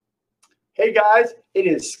Hey guys, it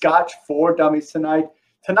is Scotch for Dummies tonight.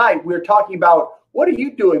 Tonight we're talking about what are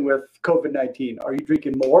you doing with COVID-19? Are you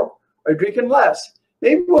drinking more? Are you drinking less?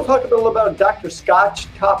 Maybe we'll talk a little about Dr.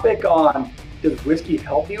 Scotch topic on does whiskey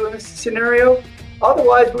help you in this scenario?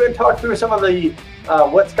 Otherwise, we're going to talk through some of the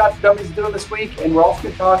what Scotch for Dummies is doing this week, and we're also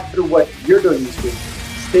going to talk through what you're doing this week.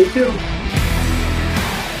 Stay tuned.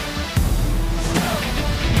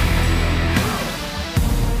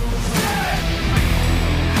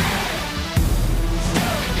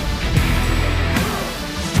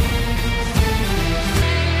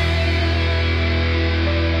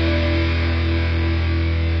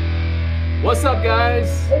 What's up,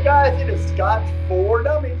 guys? Hey guys, it is Scotch for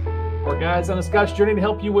Dummies. We're guys on a Scotch journey to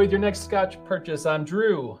help you with your next Scotch purchase. I'm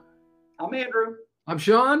Drew. I'm Andrew. I'm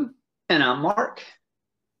Sean. And I'm Mark.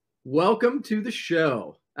 Welcome to the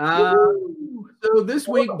show. So this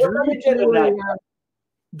week,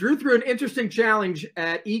 Drew threw an interesting challenge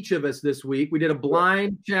at each of us this week. We did a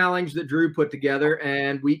blind challenge that Drew put together,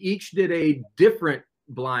 and we each did a different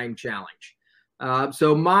blind challenge.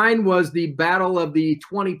 So mine was the battle of the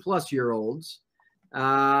 20-plus-year-olds.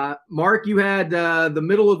 Mark, you had the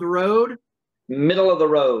middle of the road. Middle of the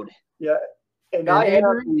road. Yeah, and I had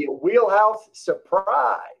the wheelhouse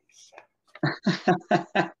surprise.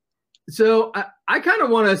 So I kind of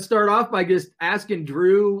want to start off by just asking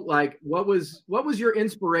Drew, like, what was your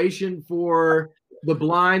inspiration for the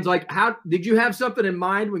blinds? Like, how did you have something in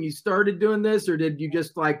mind when you started doing this, or did you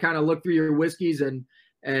just like kind of look through your whiskeys and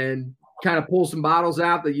kind of pull some bottles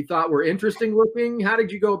out that you thought were interesting looking? How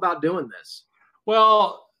did you go about doing this?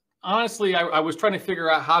 Well, honestly, I was trying to figure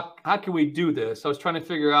out how can we do this. I was trying to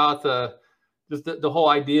figure out the whole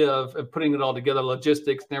idea of putting it all together,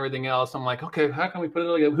 logistics and everything else. I'm like, okay, how can we put it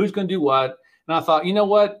all together? Who's going to do what? And I thought, you know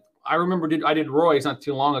what? I remember I did Roy's not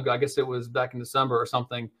too long ago. I guess it was back in December or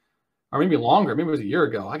something, or maybe longer. Maybe it was a year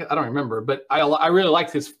ago. I don't remember. But I really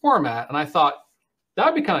liked his format, and I thought that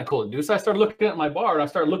would be kind of cool to do. So I started looking at my bar, and I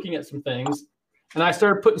started looking at some things, and I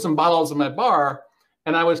started putting some bottles in my bar,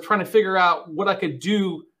 and I was trying to figure out what I could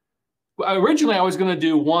do. Originally, I was going to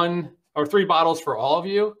do 1 or 3 bottles for all of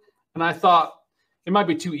you, and I thought it might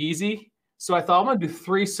be too easy. So I thought I'm going to do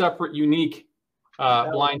 3 separate, unique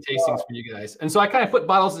blind tastings for you guys. And so I kind of put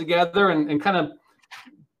bottles together and kind of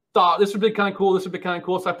thought this would be kind of cool. This would be kind of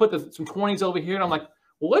cool. So I put some 20s over here, and I'm like,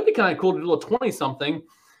 well, it'd be kind of cool to do a little 20-something.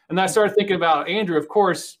 And then I started thinking about Andrew. Of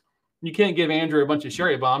course, you can't give Andrew a bunch of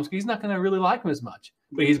sherry bombs because he's not going to really like them as much,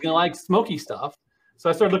 but he's going to like smoky stuff. So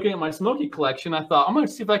I started looking at my smoky collection. I thought, I'm going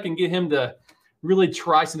to see if I can get him to really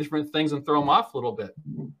try some different things and throw him off a little bit.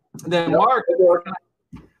 And then Mark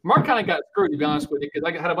kind of got screwed, to be honest with you, because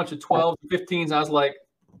I had a bunch of 12s and 15s. And I was like,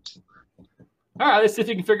 all right, let's see if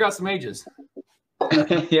you can figure out some ages.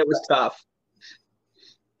 It was tough.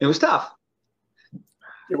 It was tough.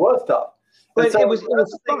 It was tough. But so it was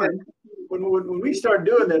fun. When we started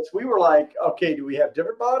doing this, we were like, okay, do we have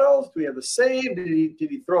different bottles? Do we have the same? Did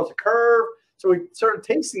he throw us a curve? So we started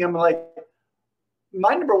tasting them, like,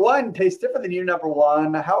 my number one tastes different than your number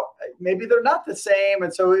one. How maybe they're not the same,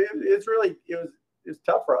 and so it's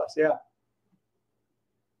tough for us. Yeah.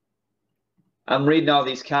 I'm reading all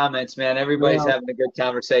these comments, man. Everybody's having a good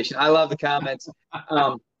conversation. I love the comments.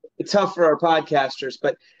 It's tough for our podcasters,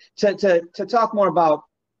 but to talk more about,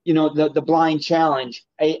 you know, the blind challenge.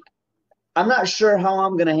 I'm not sure how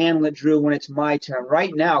I'm going to handle it, Drew, when it's my turn.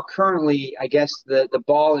 Right now, currently, I guess the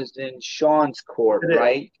ball is in Sean's court,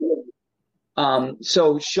 right?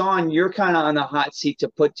 So, Sean, you're kind of on the hot seat to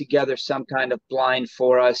put together some kind of blind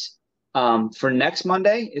for us for next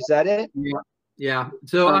Monday. Is that it? Yeah.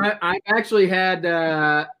 So I actually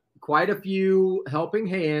had quite a few helping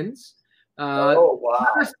hands.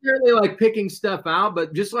 Not necessarily like picking stuff out,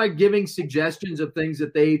 but just like giving suggestions of things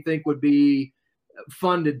that they think would be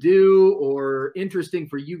fun to do or interesting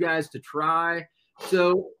for you guys to try.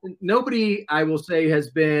 So nobody, I will say,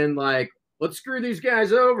 has been like, let's screw these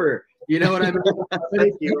guys over. You know what I mean? But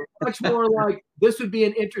it's much more like this would be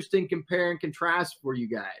an interesting compare and contrast for you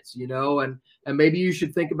guys, you know, and maybe you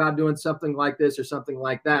should think about doing something like this or something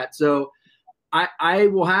like that. So I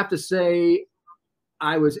will have to say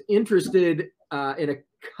I was interested in a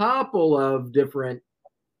couple of different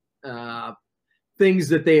things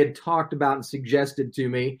that they had talked about and suggested to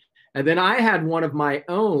me. And then I had one of my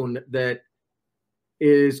own that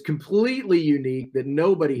is completely unique that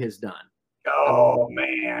nobody has done. Oh,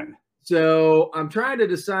 man. So I'm trying to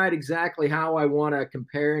decide exactly how I want to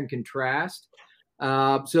compare and contrast.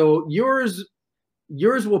 So yours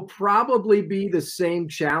will probably be the same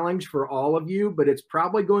challenge for all of you, but it's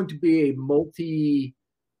probably going to be a multi-stage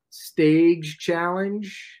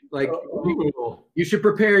challenge. Like you should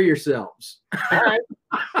prepare yourselves. All right.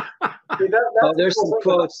 Oh, there's some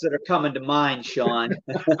quotes that are coming to mind, Sean.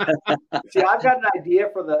 See, I've got an idea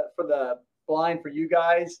for the blind for you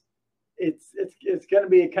guys. It's going to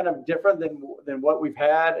be kind of different than what we've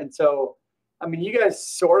had, and so I mean, you guys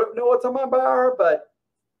sort of know what's on my bar, but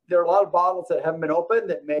there are a lot of bottles that haven't been opened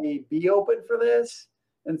that may be open for this,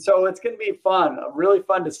 and so it's going to be fun, really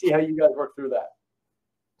fun to see how you guys work through that.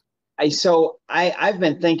 I've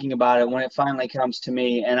been thinking about it when it finally comes to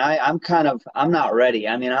me, and I'm not ready.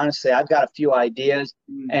 I mean, honestly, I've got a few ideas,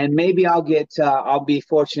 and maybe I'll be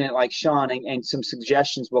fortunate like Sean, and some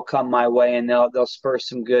suggestions will come my way, and they'll spur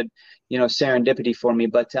some good, serendipity for me.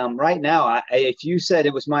 But right now, if you said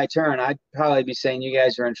it was my turn, I'd probably be saying you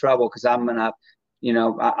guys are in trouble because I'm gonna,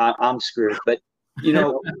 I'm screwed. But we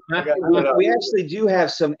actually do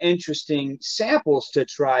have some interesting samples to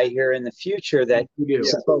try here in the future that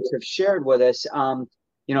some folks have shared with us.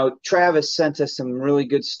 Travis sent us some really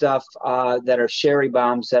good stuff that are sherry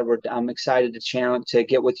bombs that I'm excited to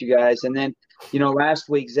get with you guys. And then, last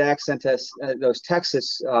week Zach sent us those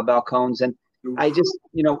Texas balcones, and I just,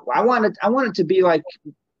 I wanted to be like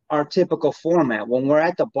our typical format when we're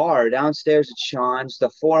at the bar downstairs at Sean's, the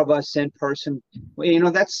four of us in person.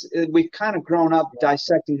 We've kind of grown up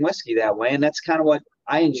dissecting whiskey that way, and that's kind of what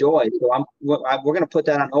I enjoy. So we're going to put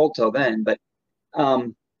that on hold till then. But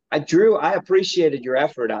I appreciated your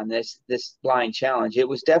effort on this blind challenge. It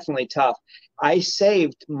was definitely tough. I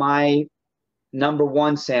saved my number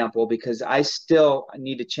one sample because I still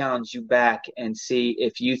need to challenge you back and see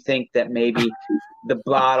if you think that maybe the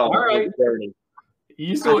bottle is dirty.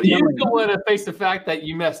 You still want to face the fact that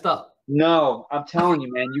you messed up. No, I'm telling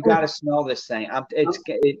you, man, you got to smell this thing.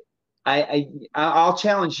 I'll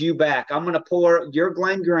challenge you back. I'm going to pour your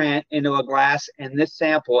Glen Grant into a glass and this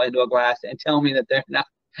sample into a glass and tell me that they're not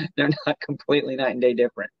completely night and day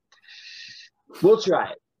different. We'll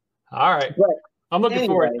try it. All right. But I'm looking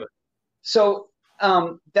forward to it. So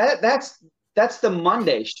that's the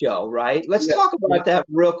Monday show, right? Let's talk about that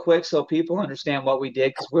real quick so people understand what we did,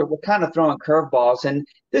 because we're kind of throwing curveballs. And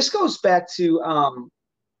this goes back to,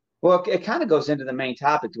 it kind of goes into the main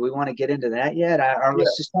topic. Do we want to get into that yet? Or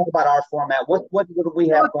let's just talk about our format. What do we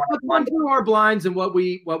have going on Monday? Through our blinds and what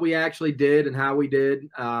we actually did and how we did.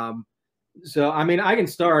 So, I mean, I can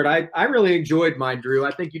start. I really enjoyed mine, Drew.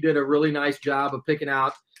 I think you did a really nice job of picking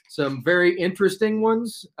out some very interesting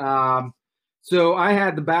ones. So I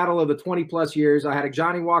had the battle of the 20-plus years. I had a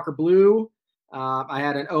Johnny Walker Blue. I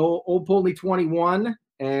had an Old Polney 21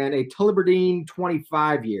 and a Tullibardine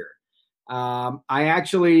 25-year. I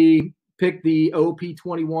actually picked the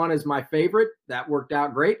OP21 as my favorite. That worked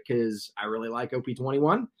out great because I really like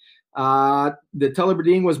OP21. The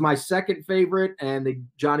Tullibardine was my second favorite, and the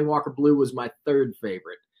Johnny Walker Blue was my third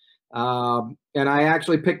favorite. And I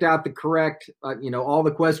actually picked out the correct, all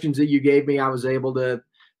the questions that you gave me, I was able to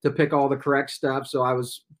pick all the correct stuff. So I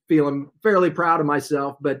was feeling fairly proud of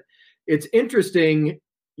myself. But it's interesting,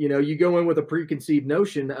 you go in with a preconceived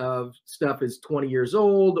notion of stuff is 20 years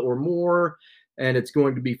old or more, and it's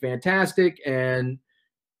going to be fantastic. And,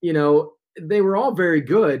 they were all very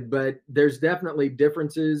good, but there's definitely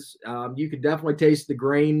differences. You could definitely taste the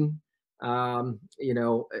grain, when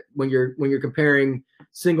you're comparing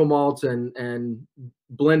single malts and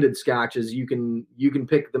blended scotches, you can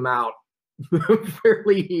pick them out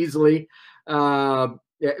fairly easily. But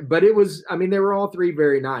it was, they were all three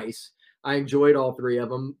very nice. I enjoyed all three of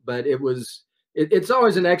them, but it's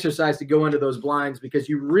always an exercise to go into those blinds because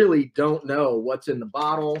you really don't know what's in the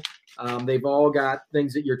bottle. They've all got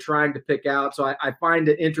things that you're trying to pick out. So I find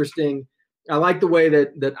it interesting. I like the way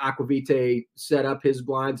that Aquavitae set up his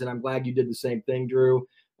blinds, and I'm glad you did the same thing, Drew,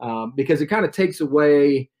 because it kind of takes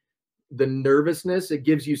away the nervousness. It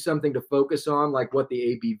gives you something to focus on, like what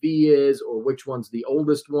the ABV is, or which one's the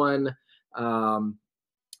oldest one,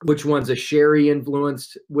 which one's a sherry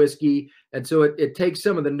influenced whiskey. And so it takes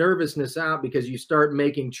some of the nervousness out because you start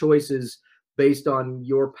making choices based on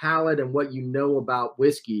your palate and what you know about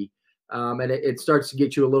whiskey. And it starts to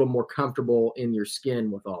get you a little more comfortable in your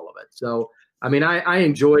skin with all of it. So, I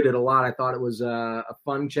enjoyed it a lot. I thought it was a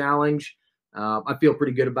fun challenge. I feel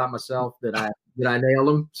pretty good about myself that I nailed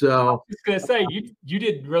them. So I was just gonna say you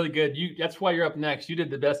did really good. That's why you're up next. You did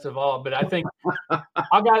the best of all. But I think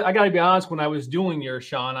I got to be honest. When I was doing yours,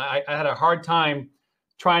 Sean, I had a hard time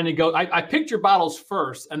trying to go. I picked your bottles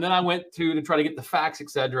first, and then I went to try to get the facts,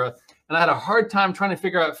 etc. And I had a hard time trying to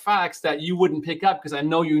figure out facts that you wouldn't pick up because I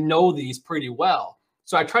know you know these pretty well.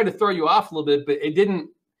 So I tried to throw you off a little bit, but it didn't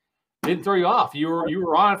throw you off. You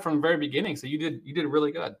were on it from the very beginning, so you did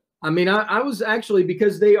really good. I was actually,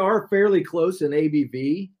 because they are fairly close in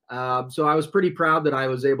ABV. So I was pretty proud that I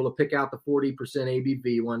was able to pick out the 40%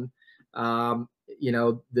 ABV one.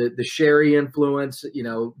 the sherry influence,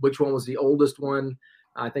 which one was the oldest one?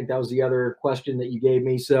 I think that was the other question that you gave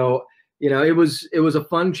me. So, it was a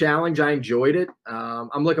fun challenge. I enjoyed it.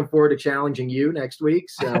 I'm looking forward to challenging you next week.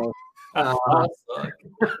 So, no,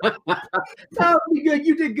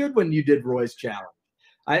 you did good when you did Roy's challenge.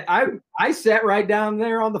 I sat right down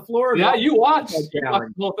there on the floor. Yeah, you watched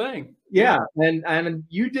the whole thing. Yeah, and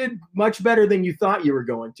you did much better than you thought you were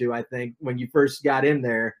going to. I think when you first got in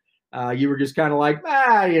there, you were just kind of like,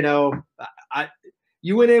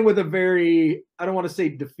 you went in with a very, I don't want to say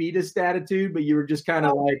defeatist attitude, but you were just kind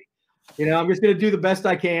of like, I'm just going to do the best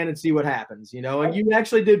I can and see what happens, and you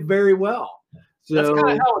actually did very well. So that's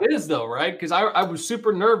kind of how it is though, right? Because I was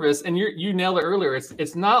super nervous, and you nailed it earlier.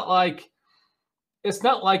 It's not like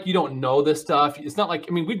you don't know this stuff. It's not like,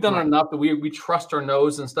 we've done it enough that we trust our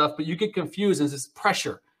nose and stuff, but you get confused. There's this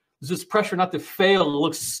pressure. There's this pressure not to fail and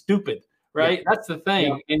look stupid, right? Yeah. That's the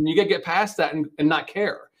thing. Yeah. And you got to get past that and not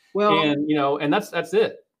care. Well, and and that's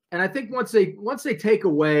it. And I think once they take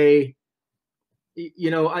away,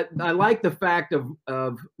 I like the fact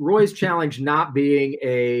of Roy's challenge not being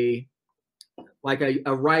a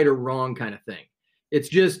right or wrong kind of thing. It's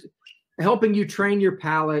just helping you train your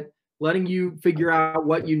palate, letting you figure out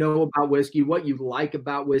what you know about whiskey, what you like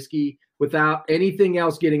about whiskey, without anything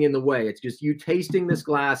else getting in the way. It's just you tasting this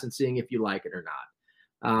glass and seeing if you like it or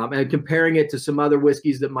not, and comparing it to some other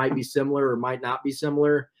whiskeys that might be similar or might not be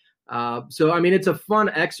similar. So, it's a fun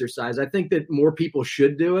exercise. I think that more people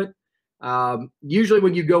should do it. Usually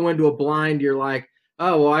when you go into a blind, you're like,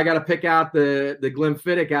 oh, well, I got to pick out the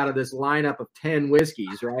Glenfiddich out of this lineup of 10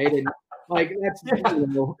 whiskeys, right? And like that's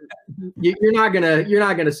you're not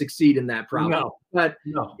gonna succeed in that problem. No. But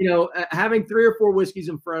having 3 or 4 whiskeys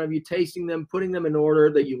in front of you, tasting them, putting them in order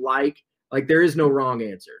that you like there is no wrong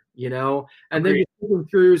answer, and then you're thinking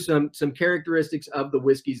through some characteristics of the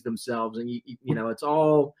whiskeys themselves, and it's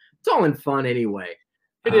all in fun anyway.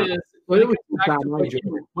 It is. But it was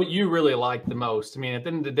what you really like the most. At the end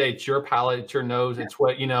of the day, it's your palate, it's your nose, it's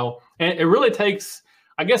what and it really takes.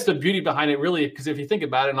 I guess the beauty behind it really, because if you think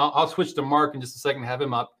about it, and I'll switch to Mark in just a second, have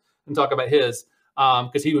him up and talk about his,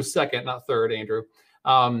 because he was second, not third, Andrew.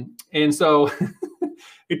 And so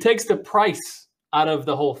it takes the price out of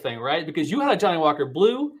the whole thing, right? Because you had a Johnnie Walker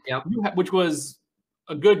Blue, yep. Which was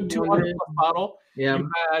a good 200 bottle. Yeah.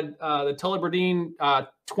 You had the Tullibardine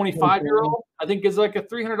 25-year-old, I think is like a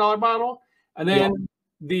 $300 bottle. And then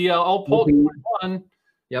the Old Polk 21.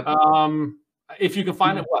 Yep. If you can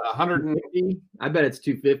find it, what, 150? I bet it's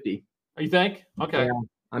 250. You think? Okay. Yeah.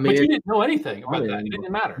 But you didn't know anything about that. It didn't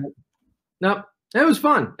matter. No, it was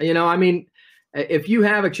fun. If you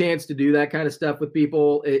have a chance to do that kind of stuff with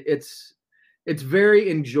people, it's very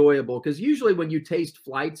enjoyable, because usually when you taste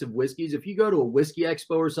flights of whiskeys, if you go to a whiskey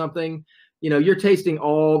expo or something, you're tasting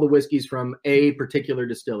all the whiskeys from a particular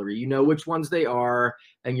distillery. You know which ones they are,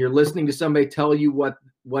 and you're listening to somebody tell you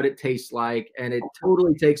what it tastes like, and it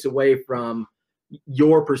totally takes away from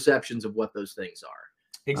your perceptions of what those things are.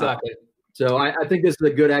 Exactly. So I think this is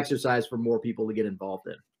a good exercise for more people to get involved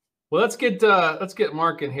in. Well, let's get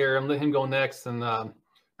Mark in here and let him go next. And I'm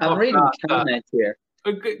reading comments here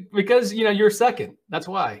because you're second. That's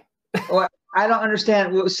why. Well, I don't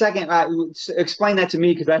understand. Second, explain that to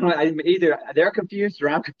me, because either they're confused or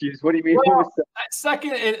I'm confused. What do you mean? Well,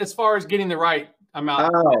 second, as far as getting the right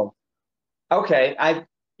amount. Oh, okay.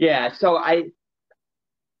 So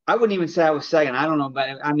I wouldn't even say I was second. I don't know, but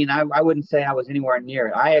I wouldn't say I was anywhere near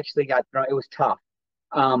it. I actually got thrown. It was tough.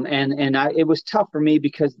 It was tough for me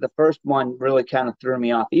because the first one really kind of threw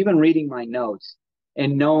me off. Even reading my notes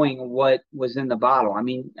and knowing what was in the bottle.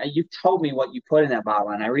 You told me what you put in that bottle,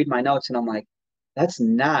 and I read my notes and I'm like, that's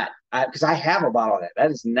not, because I have a bottle of that.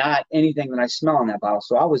 That is not anything that I smell in that bottle.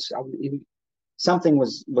 So something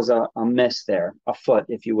was a miss there, a foot,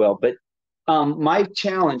 if you will. But my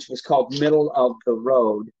challenge was called Middle of the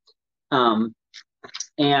Road.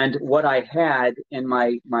 And what I had in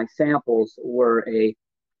my samples were a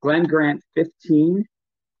Glen Grant 15,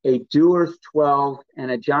 a Dewar's 12, and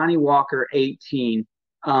a Johnnie Walker 18.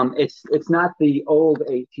 It's not the old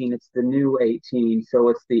 18, it's the new 18. So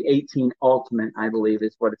it's the 18 Ultimate, I believe,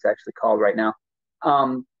 is what it's actually called right now.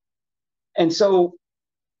 And so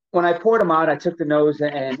when I poured them out, I took the nose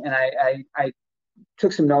and I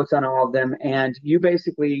took some notes on all of them. And you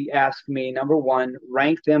basically asked me, number one,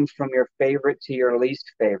 rank them from your favorite to your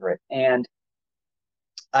least favorite. And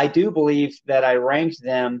I do believe that I ranked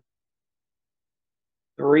them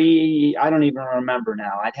 3. I don't even remember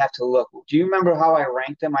now. I'd have to look. Do you remember how I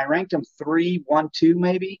ranked them? I ranked them 3, 1, 2,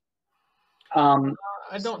 maybe. I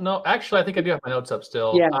don't know. Actually, I think I do have my notes up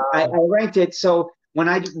still. Yeah, I ranked it. So when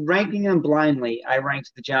I ranking them blindly, I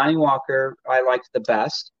ranked the Johnnie Walker I liked the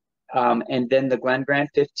best, and then the Glen Grant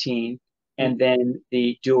 15, and then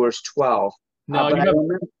the Dewar's 12. No,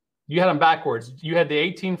 you had them backwards. You had the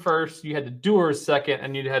 18 first, you had the Dewar's second,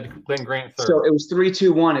 and you had Glen Grant third. So it was 3,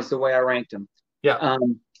 2, 1 is the way I ranked them. Yeah.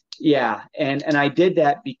 Yeah, and I did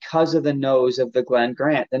that because of the nose of the Glen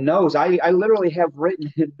Grant. The nose, I literally have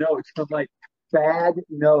written in notes of like bad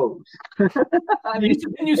nose. I mean,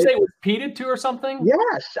 didn't you say it was peated to or something?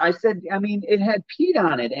 Yes, I said. I mean, it had peat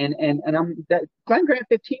on it, and that Glen Grant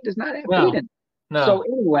 15 does not have peat in it. No. So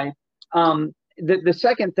anyway, the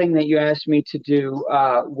second thing that you asked me to do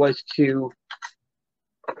was to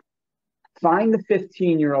find the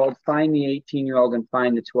 15-year-old, find the 18-year-old, and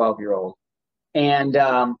find the 12-year-old.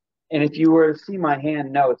 And if you were to see my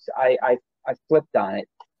hand notes, I flipped on it.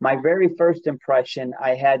 My very first impression,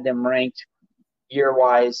 I had them ranked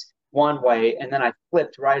year-wise one way, and then I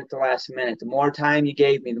flipped right at the last minute. The more time you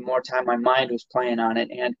gave me, the more time my mind was playing on it,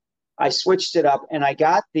 and I switched it up, and I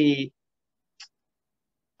got the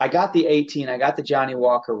 18. I got the Johnnie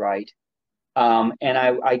Walker right, and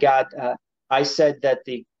I said that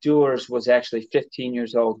the Dewar's was actually 15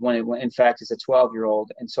 years old when it in fact is a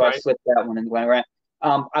 12-year-old, and so right. I flipped that one and Glen Grant.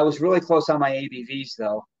 I was really close on my ABVs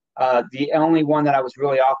though. The only one that I was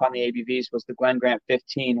really off on the ABVs was the Glen Grant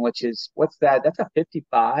 15, which is what's that? That's a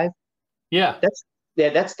 55. Yeah.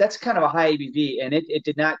 That's kind of a high ABV, and it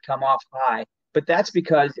did not come off high, but that's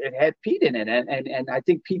because it had peat in it, and I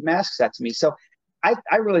think peat masks that to me. So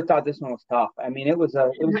I really thought this one was tough. I mean, it was a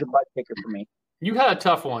butt kicker for me. You had a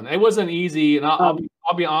tough one. It wasn't easy, and I'll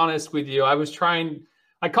be honest with you. I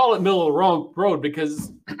call it middle of the road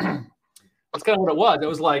because that's kind of what it was. It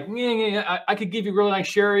was like, I could give you really nice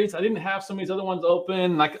sherries. I didn't have some of these other ones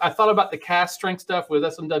open. Like I thought about the cask strength stuff with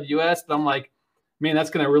SMWS, but I'm like, man, that's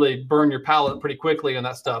going to really burn your palate pretty quickly and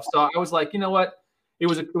that stuff. So I was like, you know what? It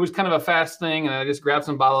was kind of a fast thing, and I just grabbed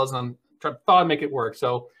some bottles and thought I'd make it work.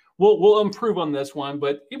 So we'll improve on this one,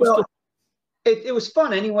 but it was still. It was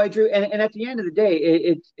fun anyway, Drew. And at the end of the day,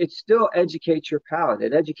 it still educates your palate.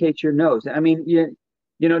 It educates your nose. I mean, you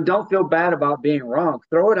don't feel bad about being wrong.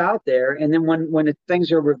 Throw it out there, and then when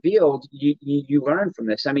things are revealed, you learn from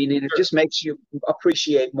this. I mean, and it just makes you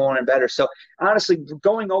appreciate more and better. So honestly,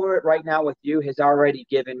 going over it right now with you has already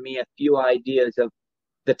given me a few ideas of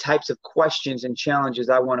the types of questions and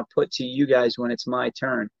challenges I want to put to you guys when it's my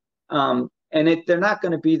turn. And they're not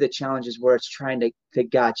going to be the challenges where it's trying to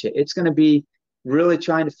gotcha. It's going to be really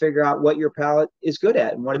trying to figure out what your palate is good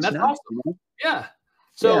at and what it's not. Awesome. Yeah.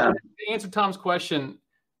 So to answer Tom's question,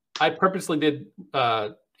 I purposely did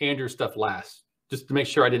Andrew's stuff last, just to make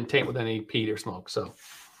sure I didn't taint with any peat or smoke. So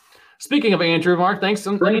speaking of Andrew, Mark, thanks.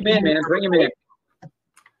 Bring him in, man. Bring him in.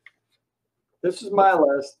 This is my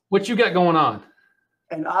list. What you got going on?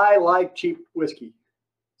 And I like cheap whiskey.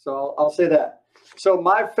 So I'll say that. So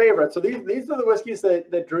my favorite, so these are the whiskeys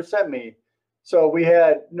that Drew sent me. So we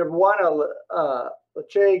had number one, a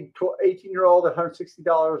Leche 18-year-old at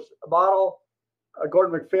 $160 a bottle, a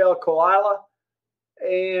Gordon MacPhail Koala,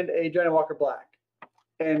 and a Johnnie Walker Black.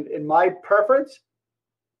 And in my preference,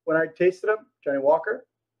 when I tasted them, Johnnie Walker,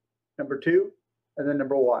 number 2, and then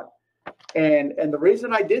number 1. And the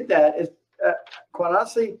reason I did that is, quite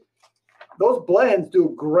honestly, those blends do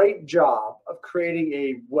a great job of creating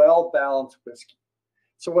a well-balanced whiskey.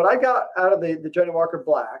 So what I got out of the Johnnie Walker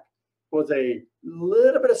Black was a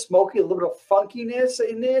little bit of smoky, a little bit of funkiness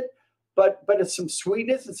in it, but it's some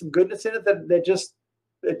sweetness and some goodness in it that just,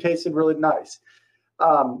 it tasted really nice.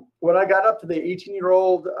 When I got up to the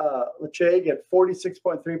 18-year-old Leche at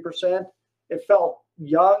 46.3%, it felt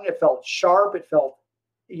young, it felt sharp, it felt,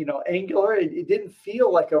 angular. It didn't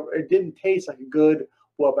feel like it didn't taste like a good,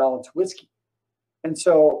 well-balanced whiskey. And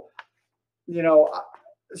so,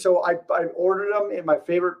 I ordered them in my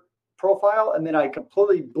favorite profile, and then I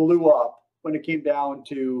completely blew up when it came down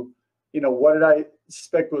to, what did I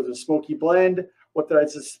suspect was a smoky blend? What did I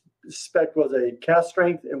suspect was a cask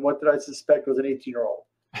strength? And what did I suspect was an 18-year-old?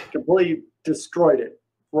 Completely destroyed it.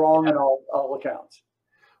 Wrong in all accounts.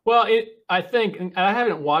 Well, I think, and I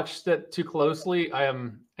haven't watched it too closely.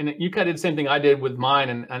 And you kind of did the same thing I did with mine.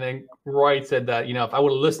 And I think Roy said that, if I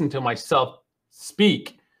would have listened to myself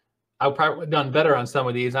speak, I would probably have done better on some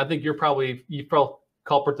of these. I think you felt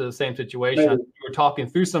culprit to the same situation. Maybe. You were talking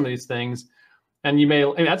through some of these things, and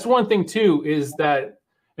and that's one thing too, is that,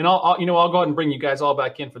 and I'll go ahead and bring you guys all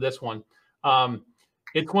back in for this one.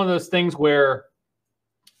 It's one of those things where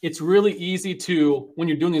it's really easy to, when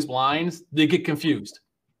you're doing these blinds, they get confused.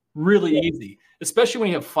 Really easy, especially when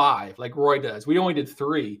you have 5, like Roy does. We only did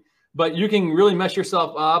 3, but you can really mess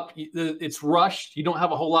yourself up. It's rushed. You don't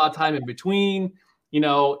have a whole lot of time in between.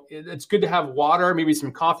 it's good to have water, maybe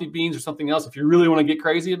some coffee beans or something else if you really want to get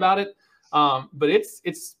crazy about it. But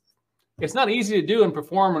it's not easy to do and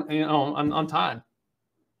perform, on time.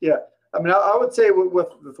 Yeah. I mean, I would say with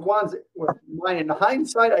the ones with mine, in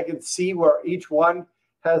hindsight, I can see where each one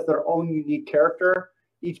has their own unique character.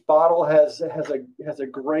 Each bottle has a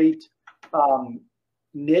great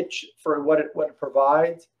niche for what it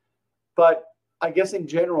provides. But I guess in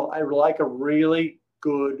general, I like a really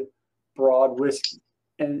good broad whiskey,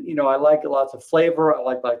 and I like lots of flavor. I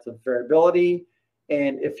like lots of variability.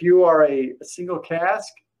 And if you are a single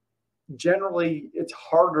cask, generally it's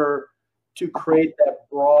harder to create that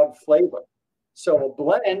broad flavor. So a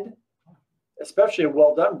blend, especially a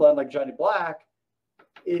well-done blend like Johnny Black,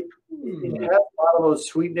 it has a lot of those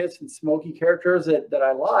sweetness and smoky characters that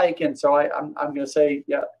I like. And so I'm going to say,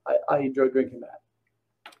 yeah, I enjoy drinking that.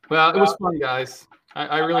 Well, it was fun, guys.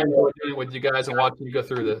 I really enjoyed doing it with you guys and watching you go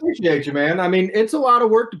through this. Appreciate you, man. I mean, it's a lot of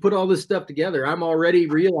work to put all this stuff together. I'm already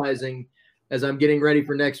realizing as I'm getting ready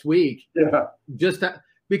for next week,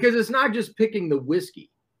 because it's not just picking the whiskey.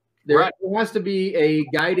 There has to be a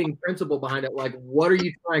guiding principle behind it. Like, what are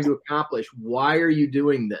you trying to accomplish? Why are you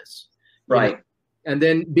doing this? Right. And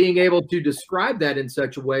then being able to describe that in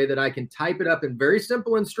such a way that I can type it up in very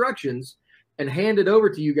simple instructions and hand it over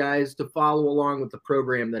to you guys to follow along with the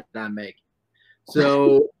program that I'm making.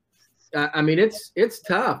 So, I mean, it's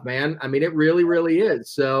tough, man. I mean, it really, really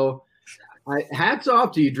is. So hats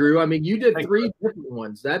off to you, Drew. I mean, you did 3 different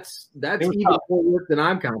ones. That's even more work than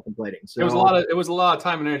I'm contemplating. So it was a lot of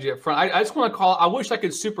time and energy up front. I just want to I wish I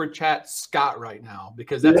could super chat Scott right now,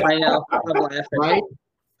 because that's I know. I'm laughing. Right.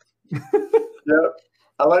 Yep.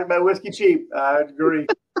 I like my whiskey cheap. I agree.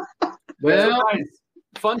 Well,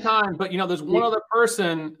 fun time. But there's one other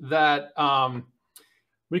person that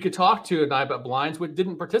we could talk to tonight about blinds, which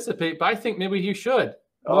didn't participate, but I think maybe he should.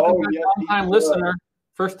 Welcome back, long-time listener,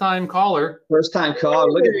 first-time caller. First-time caller.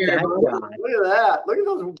 Look at that. Look at that. Look at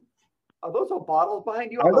those. Are those all bottles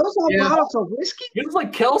behind you? Are those all bottles of whiskey? He looks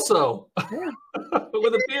like Kelso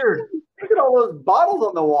with a beard. Look at all those bottles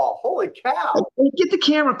on the wall. Holy cow. Hey, get the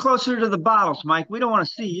camera closer to the bottles, Mike. We don't want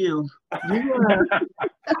to see you.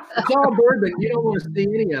 It's all bourbon. You don't want to see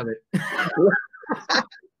any of it.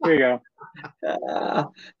 There you go.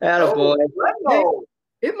 Attaboy. Hey,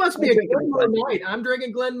 it must be a Glenmoe night. I'm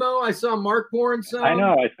drinking Glenmoe. I saw Mark pouring some. I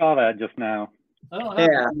know. I saw that just now. Oh,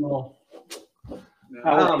 yeah.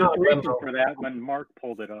 I was just waiting for that when Mark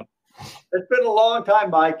pulled it up. It's been a long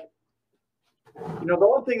time, Mike. The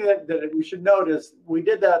one thing that we should note is we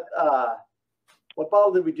did that. What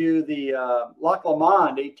bottle did we do? The Loch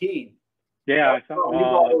Lomond 18. Yeah, I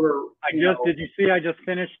saw. Did you see? I just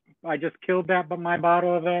finished. I just killed my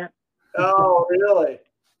bottle of that. Oh, really?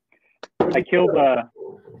 I killed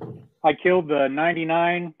the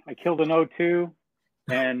 99. I killed an 02,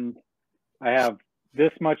 and I have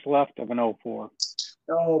this much left of an 04.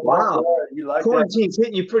 Oh, wow! You like Quarantine's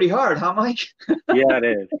hitting you pretty hard, huh, Mike? Yeah, it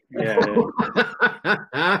is. Yeah, it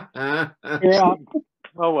is. Yeah.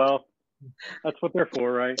 Oh well, that's what they're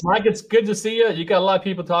for, right? Mike, it's good to see you. You got a lot of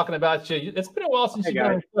people talking about you. It's been a while since you've been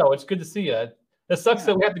on the show. It's good to see you. It sucks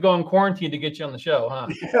that we have to go in quarantine to get you on the show, huh?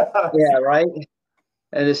 Yeah, right.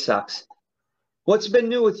 And it sucks. What's been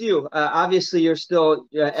new with you? Obviously, you're still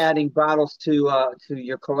adding bottles to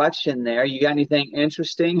your collection there. You got anything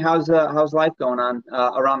interesting? How's life going on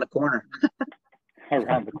around the corner?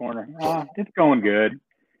 Around the corner. It's going good.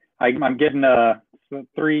 I'm getting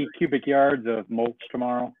 3 cubic yards of mulch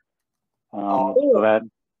tomorrow. So that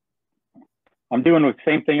I'm doing the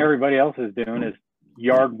same thing everybody else is doing, is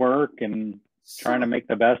yard work and trying to make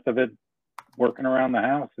the best of it, working around the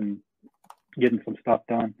house and getting some stuff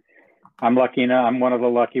done. I'm lucky enough. I'm one of the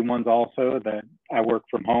lucky ones also that I work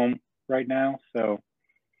from home right now. So,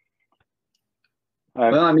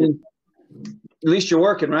 well, I mean, at least you're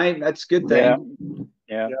working, right? That's a good thing.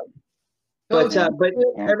 Yeah. But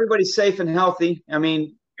everybody's safe and healthy. I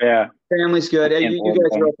mean, yeah, family's good. You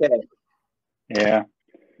guys are okay. Yeah.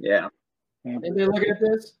 Yeah. Anybody looking at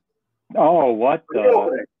this? Oh, what?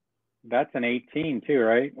 That's an 18 too,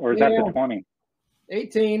 right? Or is that the 20?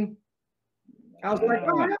 18. I was like, I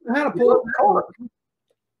don't know how to pull it out.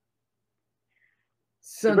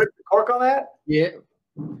 You put the cork on that? Yeah.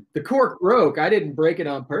 The cork broke. I didn't break it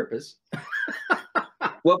on purpose.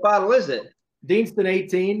 What bottle is it? Deanston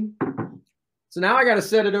 18. So now I got to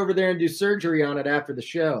set it over there and do surgery on it after the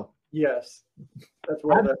show. Yes. That's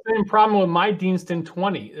I have the same problem with my Deanston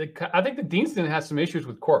 20. I think the Deanston has some issues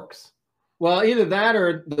with corks. Well, either that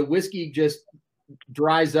or the whiskey just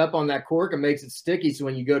dries up on that cork and makes it sticky. So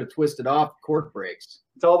when you go to twist it off, the cork breaks.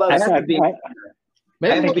 It's all that. That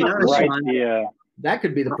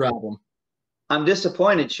could be the problem. I'm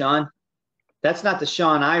disappointed, Sean. That's not the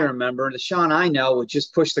Sean I remember. The Sean I know would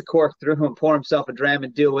just push the cork through and pour himself a dram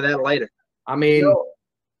and deal with that later. I mean,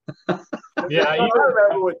 yeah. I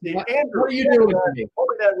remember with the Andrew. What are you doing with me? Pour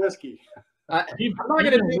me that whiskey. I'm not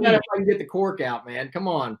going to do that if I can get the cork out, man. Come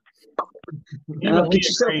on. Get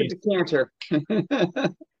yourself a decanter.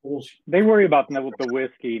 They worry about the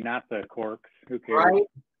whiskey, not the corks. Who cares? Right?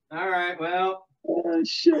 All right. Well.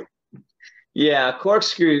 Shit. Yeah,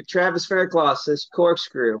 corkscrew. Travis Faircloth says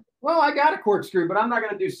corkscrew. Well, I got a corkscrew, but I'm not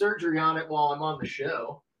going to do surgery on it while I'm on the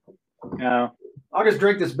show. No. I'll just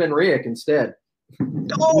drink this Ben Riach instead.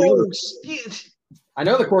 Oh, shit. I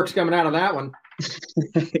know the cork's coming out of that one.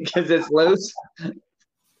 Because it's loose?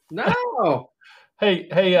 No. Hey,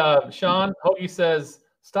 Sean, Hoagie says,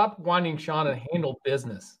 stop whining, Sean, and handle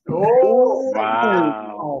business. Oh,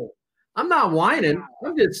 wow. I'm not whining.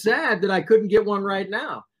 I'm just sad that I couldn't get one right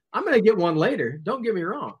now. I'm going to get one later. Don't get me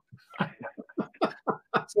wrong.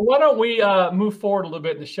 So why don't we move forward a little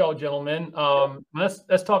bit in the show, gentlemen?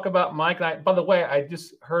 Let's talk about Mike. And by the way, I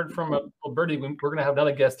just heard from a birdie. We're going to have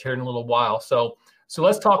another guest here in a little while. So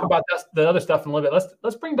let's talk about the other stuff in a little bit.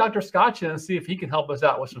 Let's bring Dr. Scotch in and see if he can help us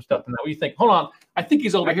out with some stuff. What do you think? Hold on, I think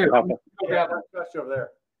he's over here. Yeah, Scotch over there.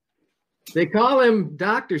 They call him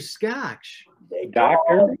Dr. Scotch.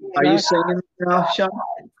 Doctor? Are you singing now, Sean?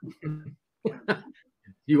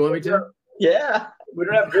 You want me to? Yeah. We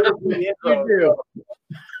don't have video for the intro. You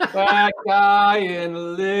do. Black guy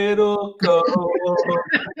in little coat.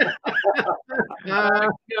 Black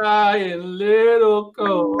guy in little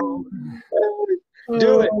coat.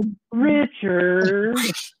 Do it. Richard.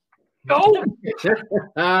 Go.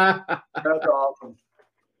 That's awesome.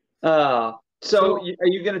 So are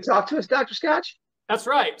you going to talk to us, Dr. Scotch? That's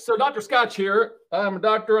right. So Dr. Scotch here. I'm a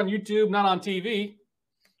doctor on YouTube, not on TV.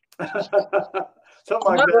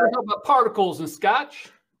 Something I'm like going to that. talk about particles in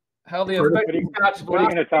Scotch, how they affect the Scotch What are you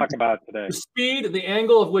going to talk about today? the speed and the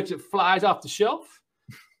angle of which it flies off the shelf.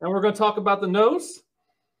 And we're going to talk about the nose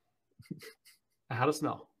and how to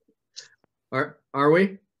smell. Are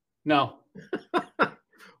we? No.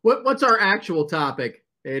 What's our actual topic,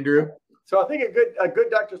 Andrew? So I think a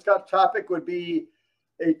good Dr. Scotch topic would be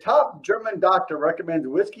a top German doctor recommends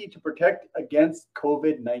whiskey to protect against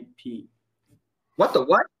COVID-19. What the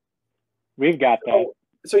what? We've got that.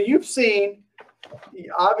 So you've seen,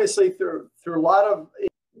 obviously through a lot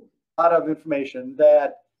of information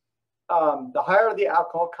that the higher the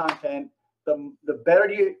alcohol content, the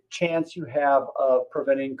better chance you have of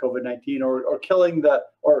preventing COVID-19 or killing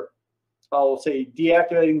I'll say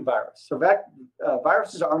deactivating the virus. So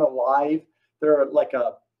viruses aren't alive. They're like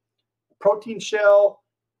a protein shell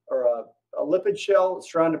or a lipid shell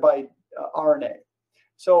surrounded by RNA.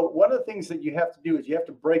 So one of the things that you have to do is you have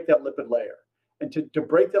to break that lipid layer. And to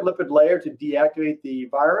break that lipid layer to deactivate the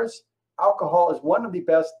virus, alcohol is one of the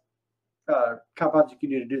best compounds you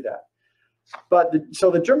can do to do that. But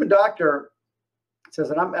so the German doctor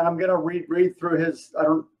says, and I'm going to read through his. I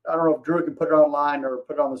don't know if Drew can put it online or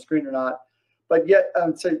put it on the screen or not. But yet,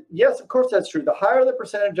 say yes, of course that's true. The higher the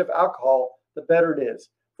percentage of alcohol, the better it is.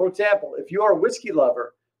 For example, if you are a whiskey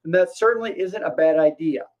lover, then that certainly isn't a bad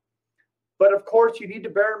idea. But of course, you need to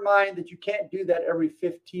bear in mind that you can't do that every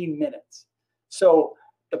 15 minutes. So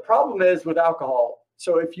the problem is with alcohol.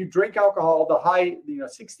 So if you drink alcohol, the high,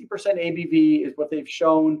 60% ABV is what they've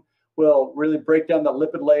shown will really break down the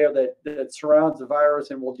lipid layer that surrounds the virus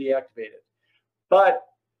and will deactivate it. But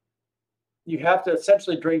you have to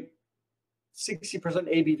essentially drink 60%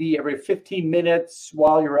 ABV every 15 minutes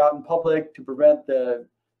while you're out in public to prevent the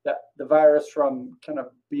virus from kind of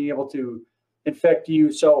being able to infect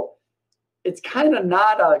you. So it's kind of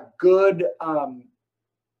not a good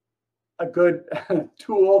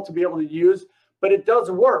tool to be able to use, but it does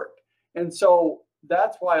work. And so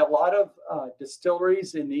that's why a lot of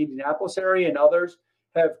distilleries in the Indianapolis area and others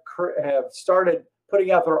have started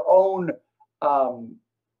putting out their own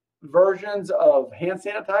versions of hand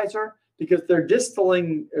sanitizer, because they're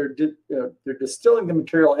distilling the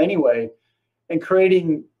material anyway and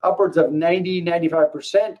creating upwards of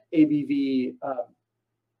 90-95% ABV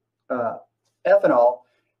ethanol.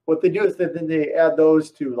 What they do is that then they add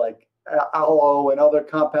those to like aloe and other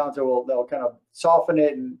compounds that they'll kind of soften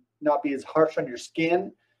it and not be as harsh on your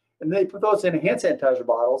skin. And they put those in hand sanitizer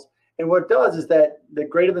bottles. And what it does is that the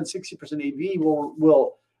greater than 60% ABV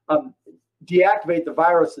will deactivate the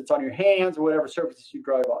virus that's on your hands or whatever surfaces you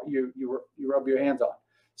rub your hands on.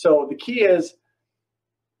 So the key is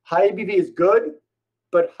high ABV is good,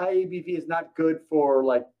 but high ABV is not good for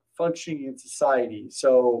like functioning in society.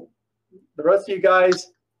 So the rest of you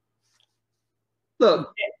guys,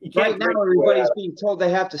 Look, right now everybody's being told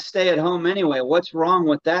they have to stay at home anyway. What's wrong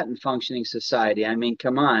with that in functioning society? I mean,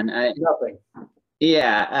 come on. Nothing.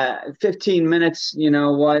 Yeah, 15 minutes, you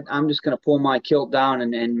know what? I'm just going to pull my kilt down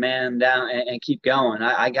and man down and keep going.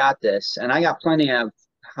 I got this. And I got plenty of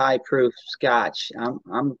high proof scotch.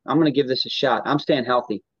 I'm going to give this a shot. I'm staying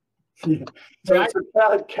healthy. So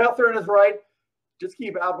Catherine is right. Just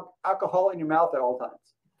keep alcohol in your mouth at all times.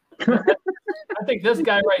 I think this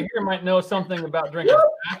guy right here might know something about drinking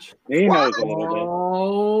scotch. He knows a little bit.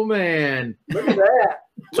 Oh, man. Look at that.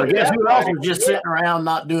 So guess who else was just sitting around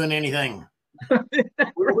not doing anything?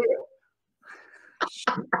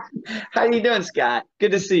 How you doing, Scott?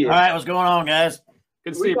 Good to see you. All right, what's going on, guys?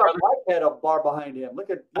 Good to see you, brother. Mike had a bar behind him.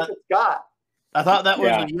 Look at Scott. I thought that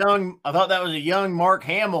was a young Mark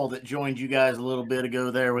Hamill that joined you guys a little bit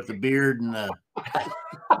ago there with the beard and the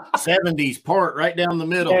 70s part right down the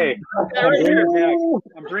middle. Hey,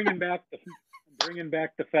 I'm bringing back the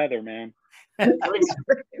feather, man. I'm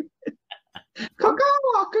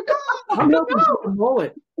helping you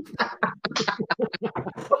mullet.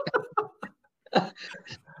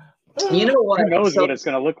 You know what? Who knows what it's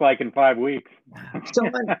going to look like in 5 weeks? So,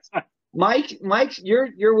 Mike,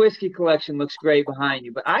 your whiskey collection looks great behind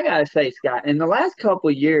you, but I gotta say, Scott, in the last couple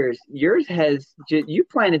of years, yours you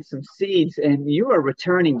planted some seeds and you are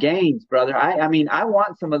returning gains, brother. I mean, I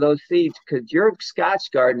want some of those seeds because your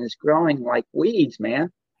Scotch garden is growing like weeds,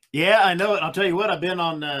 man. Yeah, I know it. I'll tell you what, I've been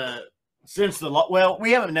on since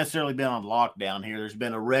we haven't necessarily been on lockdown here. There's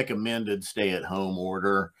been a recommended stay-at-home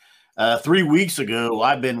order. 3 weeks ago,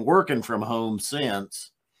 I've been working from home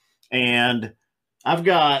since, and I've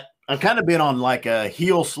kind of been on like a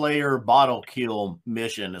heel slayer bottle kill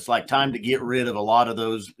mission. It's like time to get rid of a lot of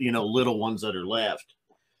those, little ones that are left.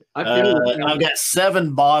 I've got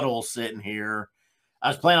 7 bottles sitting here. I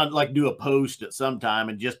was planning on do a post at some time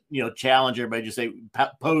and just, challenge everybody, just say,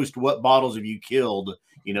 post what bottles have you killed,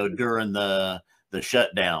 during the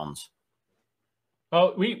shutdowns.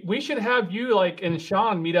 Well, we should have you and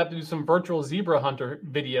Sean meet up to do some virtual zebra hunter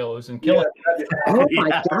videos and kill it. Oh my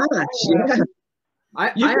gosh. Yeah.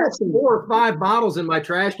 I had 4 or 5 bottles in my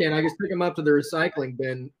trash can. I just took them up to the recycling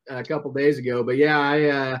bin a couple days ago. But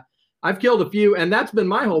yeah, I've killed a few, and that's been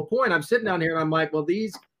my whole point. I'm sitting down here and I'm like, well,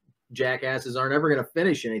 these jackasses aren't ever going to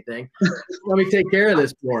finish anything. Let me take care of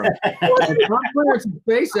this for them. I'm clearing some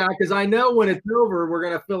space out because I know when it's over, we're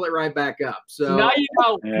going to fill it right back up. So now you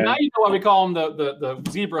know why we call him the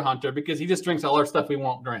zebra hunter, because he just drinks all our stuff we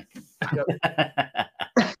won't drink.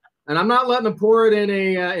 And I'm not letting them pour it in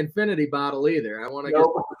a infinity bottle either. I want to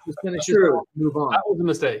just finish it and move on. That was a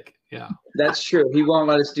mistake. Yeah, that's true. He won't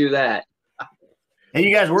let us do that. Hey,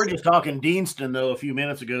 you guys were just talking Deanston, though, a few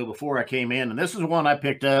minutes ago before I came in, and this is one I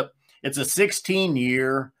picked up. It's a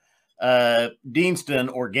 16-year Deanston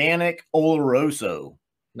Organic Oloroso.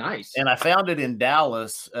 Nice. And I found it in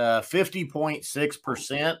Dallas,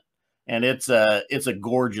 50.6%, and it's a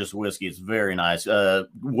gorgeous whiskey. It's very nice.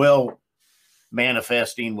 Well,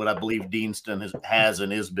 manifesting what I believe Deanston has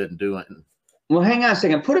and has been doing. Well, hang on a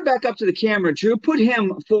second. Put it back up to the camera, Drew. Put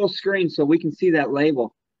him full screen so we can see that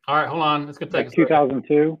label. All right, hold on. It's going to take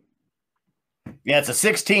 2002. Yeah, it's a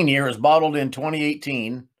 16-year. It was bottled in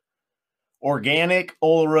 2018. Organic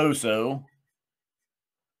Oloroso.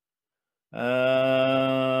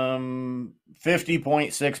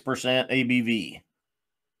 50.6% ABV.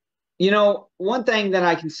 One thing that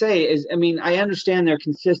I can say is, I understand their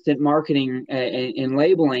consistent marketing and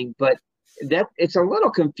labeling, but that it's a little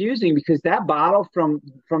confusing because that bottle from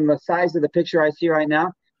the size of the picture I see right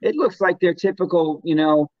now, it looks like their typical,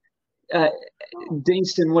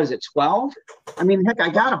 Deanston, what is it, 12? Heck, I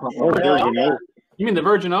got a bottle. You mean the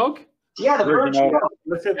Virgin Oak? Yeah, the Virgin Oak.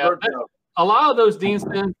 Virgin Oak. A lot of those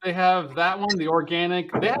Deanstons, they have that one, the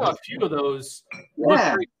organic. They have a few of those. Look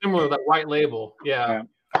very similar to that white label. Yeah.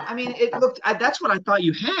 It looked. That's what I thought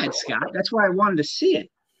you had, Scott. That's why I wanted to see it.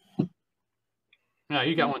 Yeah,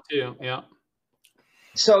 you got one too. Yeah.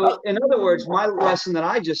 So, in other words, my lesson that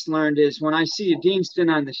I just learned is when I see a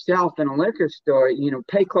Deanston on the shelf in a liquor store,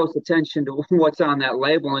 pay close attention to what's on that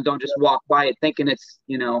label and don't just walk by it thinking it's,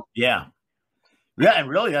 Yeah. Yeah, and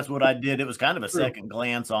really that's what I did. It was kind of a second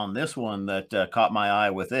glance on this one that caught my eye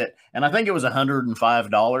with it. And I think it was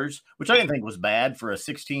 $105, which I didn't think was bad for a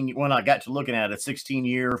 16, when I got to looking at it,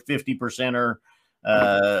 16-year, 50%er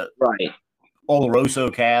right.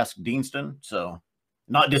 Oloroso cask Deanston. So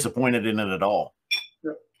not disappointed in it at all.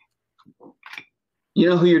 You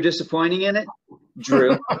know who you're disappointing in it?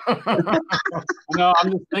 Drew. No,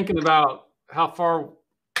 I'm just thinking about how far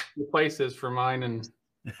the place is for mine, and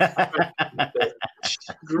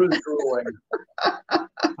Drew's drooling. I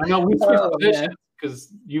know we switched positions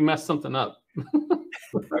because you messed something up.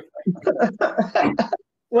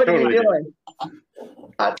 What are you doing?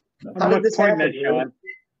 How did this happen?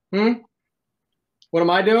 What am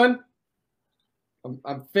I doing?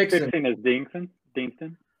 I'm fixing. Fixing is Dingston.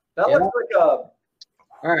 That looks like a. All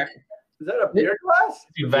right. Is that a beer glass?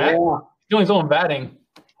 You vat? Yeah. Doing his own vatting.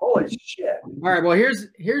 Holy shit! All right. Well,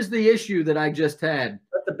 here's the issue that I just had.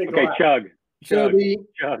 That's a big Okay, glass. chug. So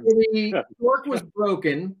Chug. the cork was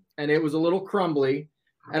broken and it was a little crumbly.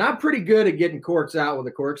 And I'm pretty good at getting corks out with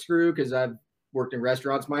a corkscrew because I've worked in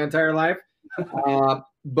restaurants my entire life.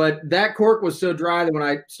 But that cork was so dry that when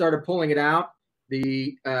I started pulling it out,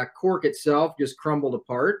 the cork itself just crumbled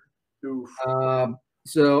apart.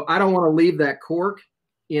 So I don't want to leave that cork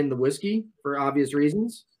in the whiskey for obvious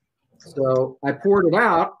reasons. So I poured it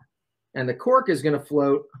out, and the cork is going to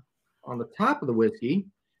float on the top of the whiskey,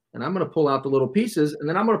 and I'm going to pull out the little pieces, and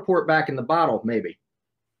then I'm going to pour it back in the bottle, maybe.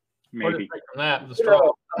 From that, the straw.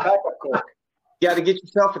 A backup cork. You got to get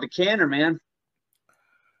yourself a decanter, man.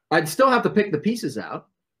 I'd still have to pick the pieces out.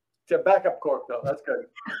 It's a backup cork, though. That's good.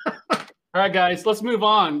 All right, guys, let's move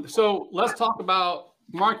on. So let's talk about,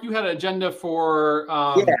 Mark, you had an agenda for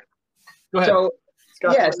yeah. Go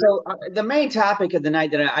ahead. So the main topic of the night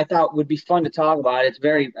that I thought would be fun to talk about, it's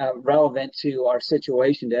very relevant to our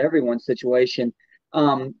situation, to everyone's situation,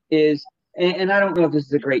 is, and I don't know if this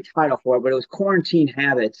is a great title for it, but it was quarantine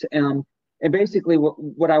habits. And basically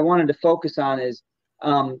what I wanted to focus on is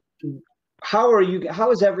how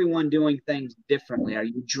is everyone doing things differently? Are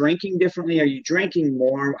you drinking differently? Are you drinking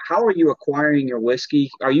more? How are you acquiring your whiskey?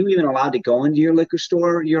 Are you even allowed to go into your liquor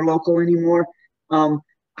store, your local anymore?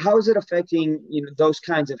 How is it affecting, those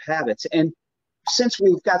kinds of habits? And since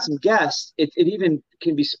we've got some guests, it even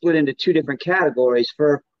can be split into two different categories.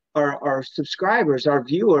 For our subscribers, our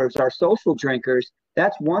viewers, our social drinkers,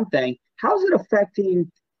 that's one thing. How's it affecting,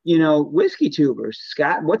 whiskey tubers?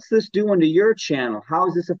 Scott, what's this doing to your channel? How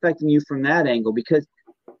is this affecting you from that angle? Because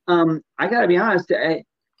I got to be honest,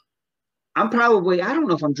 I'm probably, I don't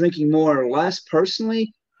know if I'm drinking more or less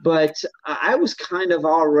personally, but I was kind of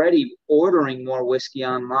already ordering more whiskey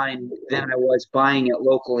online than I was buying it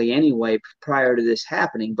locally anyway prior to this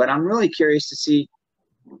happening. But I'm really curious to see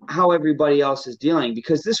how everybody else is dealing,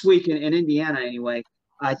 because this week in Indiana anyway,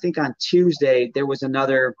 I think on Tuesday there was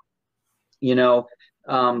another,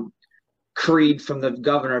 creed from the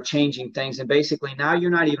governor changing things. And basically now you're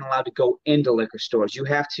not even allowed to go into liquor stores. You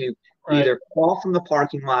have to either call from the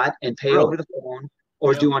parking lot and pay over the phone,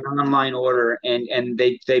 or do an online order and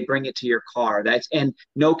they bring it to your car. And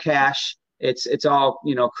no cash. It's all,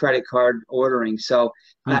 credit card ordering. So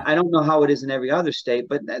I don't know how it is in every other state,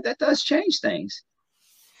 but that does change things.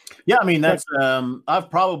 Yeah, I mean, that's I've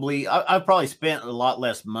probably spent a lot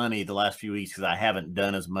less money the last few weeks because I haven't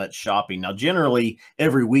done as much shopping. Now, generally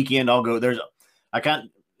every weekend I'll go. I can't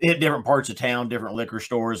hit different parts of town, different liquor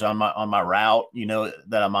stores on my route,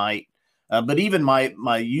 that I might. But even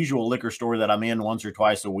my usual liquor store that I'm in once or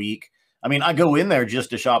twice a week, I mean, I go in there just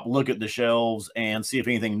to shop, look at the shelves, and see if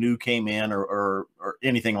anything new came in or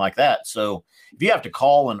anything like that. So if you have to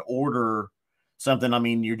call and order something, I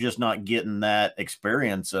mean, you're just not getting that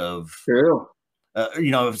experience of,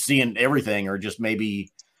 of seeing everything, or just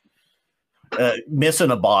maybe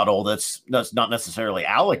missing a bottle that's not necessarily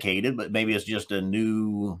allocated, but maybe it's just a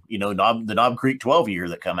new, the Knob Creek 12 year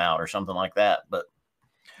that come out or something like that. But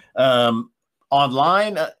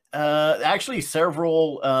online, actually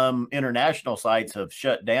several international sites have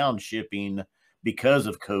shut down shipping because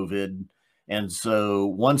of COVID. And so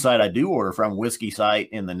one site I do order from, Whiskey Site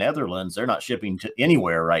in the Netherlands, they're not shipping to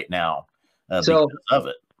anywhere right now because of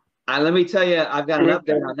it. Let me tell you, I've got an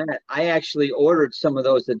update on that. I actually ordered some of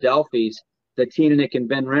those Adelphis, the Tinanik and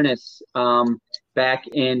Ben Rennis, back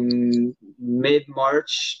in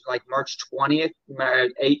mid-March, like March 20th,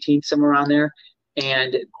 18th, somewhere around there.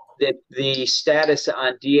 And the status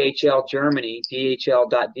on DHL Germany,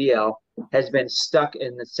 DHL.DL, has been stuck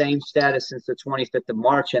in the same status since the 25th of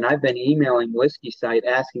March. And I've been emailing Whiskey Site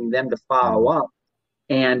asking them to follow up.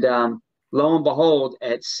 And lo and behold,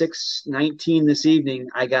 at 6:19 this evening,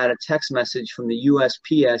 I got a text message from the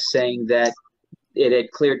USPS saying that it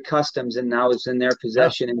had cleared customs and now it's in their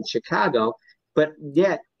possession in Chicago. But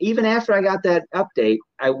yet, even after I got that update,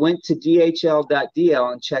 I went to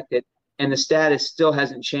DHL.DL and checked it, and the status still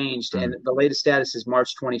hasn't changed. And the latest status is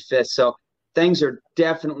March 25th. So things are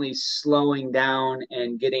definitely slowing down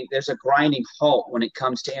and there's a grinding halt when it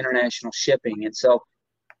comes to international shipping. And so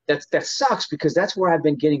that sucks, because that's where I've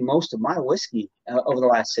been getting most of my whiskey over the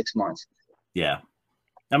last 6 months. Yeah.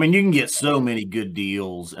 I mean, you can get so many good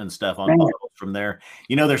deals and stuff on bottles from there.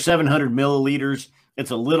 They're 700 milliliters.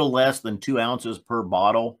 It's a little less than 2 ounces per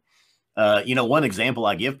bottle. One example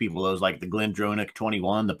I give people is like the GlenDronach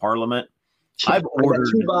 21, the Parliament. I've ordered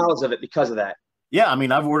 2 bottles of it because of that. Yeah, I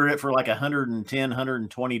mean, I've ordered it for like $110,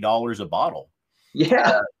 $120 a bottle.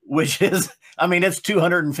 Yeah, which is, I mean, it's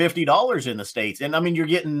 $250 in the States, and I mean, you're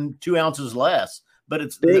getting 2 ounces less, but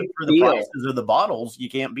it's big for the prices of the bottles, you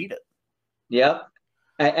can't beat it. Yep,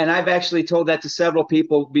 and I've actually told that to several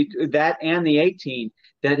people, that and the 18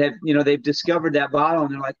 that have, they've discovered that bottle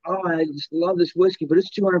and they're like, oh, I just love this whiskey, but it's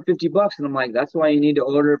 $250, and I'm like, that's why you need to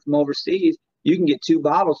order it from overseas. You can get 2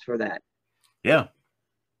 bottles for that. Yeah.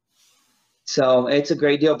 So it's a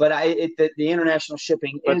great deal, but the international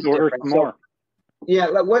shipping is different. More. Yeah,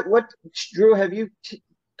 what Drew, have you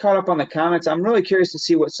caught up on the comments? I'm really curious to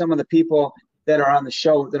see what some of the people that are on the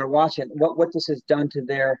show that are watching, what this has done to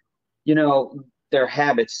their, their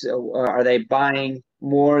habits. Are they buying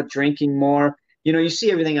more, drinking more? You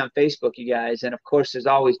see everything on Facebook, you guys, and of course there's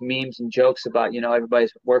always memes and jokes about,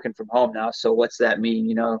 everybody's working from home now, so what's that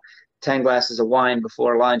mean? 10 glasses of wine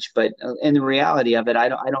before lunch, but in the reality of it, I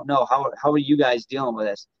don't know. How are you guys dealing with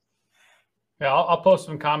this? Yeah, I'll post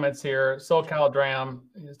some comments here. SoCal Dram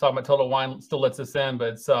is talking about Total Wine still lets us in, but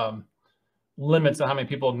it's limits on how many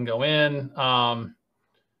people can go in.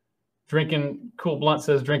 Drinking, Cool Blunt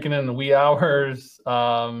says drinking in the wee hours.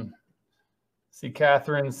 See,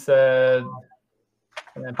 Catherine said,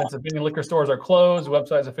 and Pennsylvania liquor stores are closed. The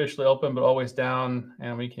website's officially open, but always down,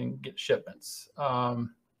 and we can get shipments.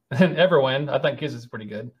 And Everwin, I think his is pretty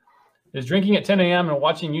good. Is drinking at 10 a.m. and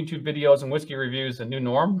watching YouTube videos and whiskey reviews a new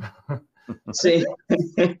norm? See,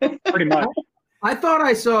 pretty much. I thought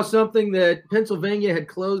I saw something that Pennsylvania had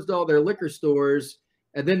closed all their liquor stores,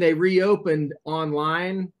 and then they reopened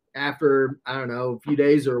online after, I don't know, a few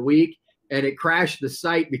days or a week, and it crashed the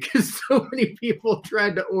site because so many people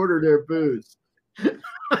tried to order their booze.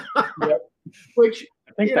 Yep. Which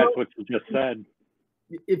I think that's what you just said.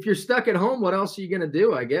 If you're stuck at home, what else are you going to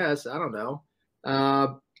do? I guess. I don't know.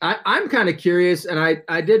 I'm kind of curious, and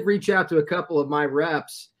I did reach out to a couple of my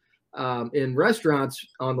reps in restaurants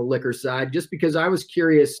on the liquor side, just because I was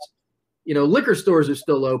curious. Liquor stores are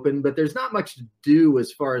still open, but there's not much to do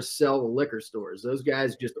as far as sell the liquor stores. Those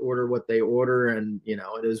guys just order what they order, and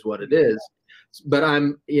it is what it is. But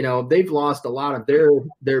they've lost a lot of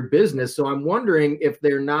their business, so I'm wondering if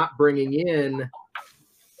they're not bringing in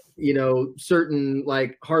certain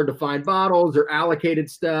like hard to find bottles or allocated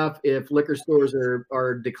stuff, if liquor stores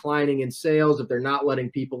are declining in sales, if they're not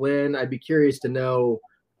letting people in. I'd be curious to know,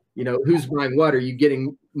 who's buying what. Are you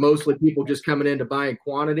getting mostly people just coming in to buy in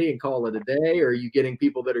quantity and call it a day? Or are you getting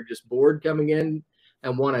people that are just bored coming in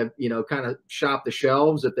and want to, kind of shop the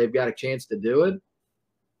shelves if they've got a chance to do it?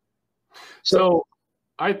 So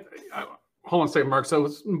I hold on a second, Mark. So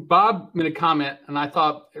Bob made a comment, and I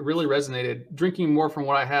thought it really resonated. Drinking more from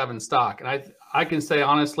what I have in stock, and I can say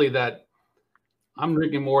honestly that I'm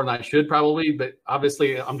drinking more than I should probably, but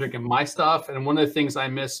obviously I'm drinking my stuff. And one of the things I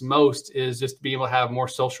miss most is just being able to have more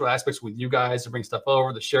social aspects with you guys, to bring stuff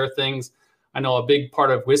over, to share things. I know a big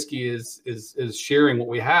part of whiskey is sharing what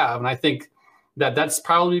we have, and I think that's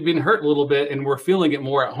probably been hurt a little bit, and we're feeling it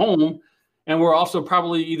more at home. And we're also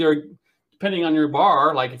probably either, depending on your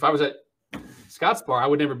bar, like if I was at Scott's bar, I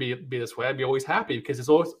would never be this way. I'd be always happy because there's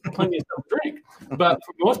always plenty of stuff to drink. But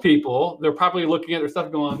for most people, they're probably looking at their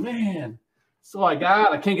stuff going, man, so I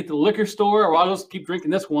can't get to the liquor store, or I'll just keep drinking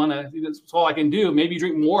this one. That's all I can do. Maybe you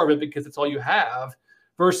drink more of it because it's all you have,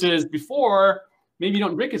 versus before, maybe you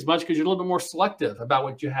don't drink as much because you're a little bit more selective about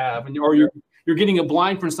what you have, or you're getting a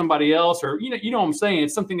blind from somebody else, or you know what I'm saying?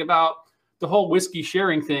 It's something about the whole whiskey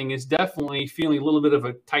sharing thing is definitely feeling a little bit of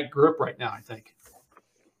a tight grip right now, I think.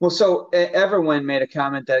 Well, so Everwin made a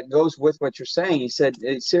comment that goes with what you're saying. He said,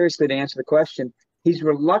 seriously, to answer the question, he's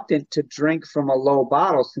reluctant to drink from a low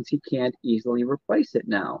bottle since he can't easily replace it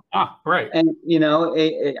now. Ah, right. And,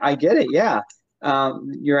 I get it. Yeah.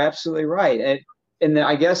 You're absolutely right. And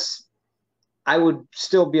I guess I would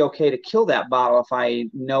still be okay to kill that bottle if I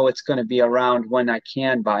know it's going to be around when I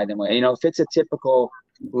can buy them. If it's a typical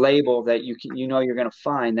label that you're going to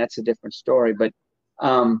find, that's a different story. But,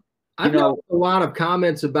 I've got a lot of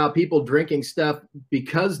comments about people drinking stuff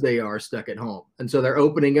because they are stuck at home. And so they're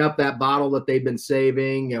opening up that bottle that they've been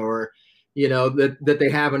saving, or, that they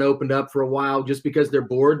haven't opened up for a while just because they're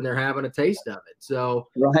bored and they're having a taste of it. So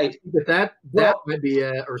right. that might be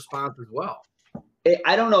a response as well.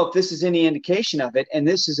 I don't know if this is any indication of it, and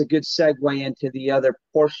this is a good segue into the other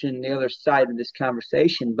portion, the other side of this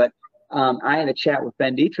conversation. But I had a chat with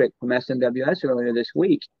Ben Dietrich from SNWS earlier this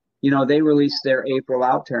week. They released their April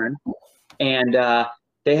outturn, and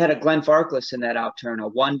they had a Glenfarclas in that outturn, a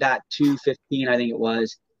 1.215, I think it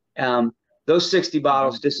was. Those 60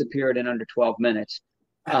 bottles disappeared in under 12 minutes.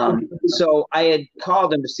 So I had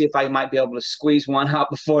called him to see if I might be able to squeeze one out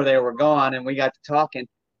before they were gone, and we got to talking.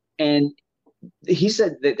 And he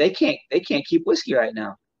said that they can't keep whiskey right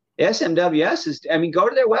now. SMWS is, I mean, go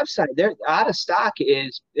to their website. They're out of stock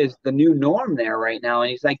is the new norm there right now.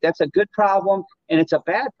 And he's like, that's a good problem and it's a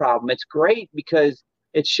bad problem. It's great because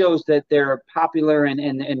it shows that they're popular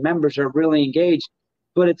and members are really engaged,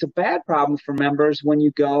 but it's a bad problem for members when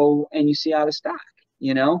you go and you see out of stock,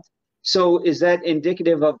 you know? So is that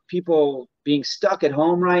indicative of people being stuck at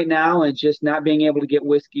home right now and just not being able to get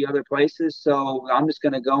whiskey other places? So I'm just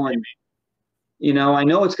going to go and, you know, I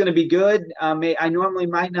know it's going to be good. I normally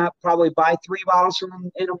might not probably buy 3 bottles from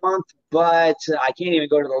them in a month, but I can't even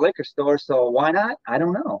go to the liquor store. So why not? I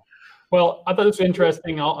don't know. Well, I thought this was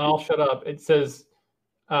interesting. I'll shut up. It says,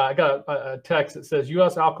 I got a text that says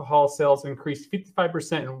U.S. alcohol sales increased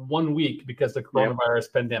 55% in 1 week because of the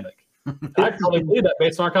coronavirus pandemic. I totally believe that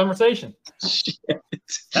based on our conversation. That's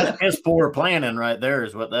S4 planning right there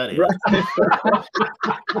is what that is.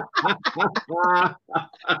 Right.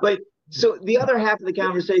 But so the other half of the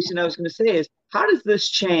conversation I was going to say is, how does this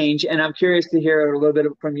change? And I'm curious to hear a little bit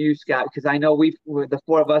from you, Scott, because I know the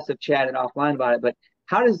 4 of us have chatted offline about it, but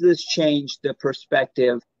how does this change the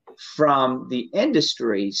perspective from the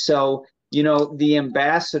industry? So, you know, the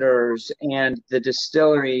ambassadors and the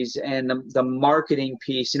distilleries and the marketing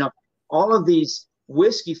piece, you know, all of these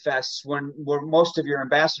whiskey fests where most of your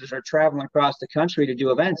ambassadors are traveling across the country to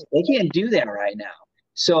do events, they can't do that right now.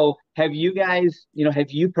 So have you guys, you know,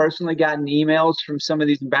 have you personally gotten emails from some of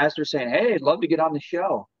these ambassadors saying, hey, I'd love to get on the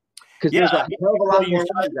show? Because there's a hell of a lot more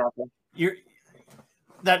out there.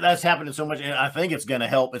 That's happening so much. And I think it's going to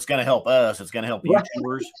help. It's going to help us. It's going to help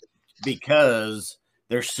YouTubers because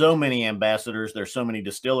there's so many ambassadors. There's so many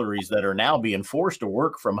distilleries that are now being forced to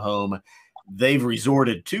work from home. They've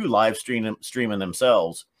resorted to live streaming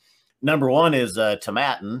themselves. Number one is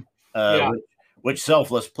Tomatin, which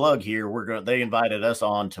selfless plug here. They invited us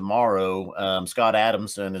on tomorrow. Scott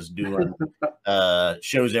Adamson is doing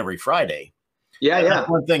shows every Friday. Yeah.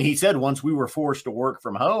 One thing he said, once we were forced to work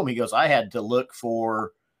from home, he goes, I had to look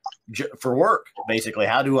for work. Basically,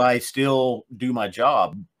 how do I still do my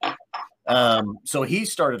job? So he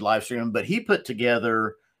started live streaming, but he put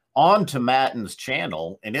together on Tomatin's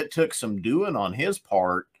channel, and it took some doing on his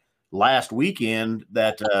part last weekend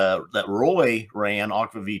that Roy ran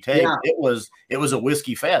Aqua Vitae. Yeah. It was a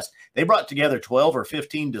whiskey fest. They brought together 12 or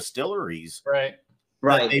 15 distilleries right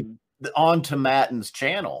on Tomatin's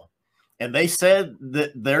channel. And they said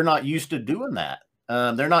that they're not used to doing that.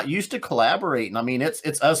 They're not used to collaborating. I mean,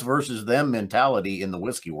 it's us versus them mentality in the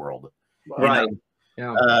whiskey world. Right. You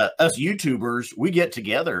know, us YouTubers, we get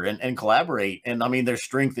together and collaborate. And I mean, there's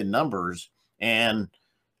strength in numbers. And,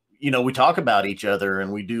 you know, we talk about each other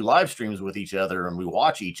and we do live streams with each other and we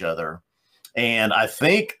watch each other. And I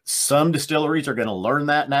think some distilleries are going to learn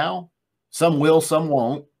that now. Some will, some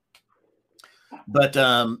won't. But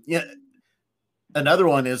yeah, another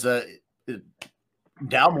one is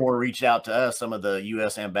Dalmore reached out to us, some of the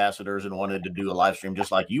U.S. ambassadors, and wanted to do a live stream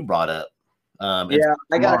just like you brought up. Yeah,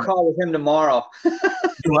 I got a call with him tomorrow.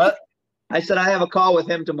 What? I said I have a call with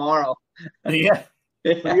him tomorrow. Yeah.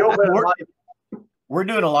 We're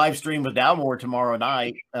doing a live stream with Dalmore tomorrow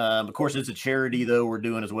night. Of course, it's a charity, though, we're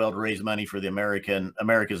doing as well to raise money for the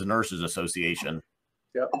America's Nurses Association.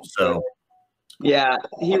 Yep. So, yeah,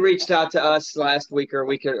 he reached out to us last week or a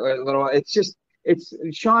week or a little.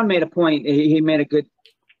 Sean made a point. He made a good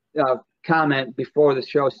comment before the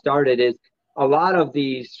show started. Is a lot of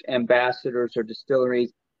these ambassadors or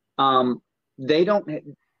distilleries, they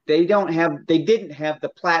didn't have the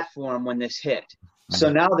platform when this hit.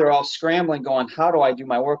 So now they're all scrambling, going, how do I do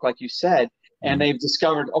my work, like you said? And they've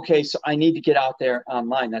discovered, okay, so I need to get out there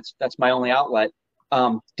online. That's my only outlet.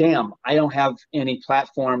 Damn, I don't have any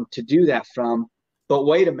platform to do that from. But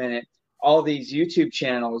wait a minute, all these YouTube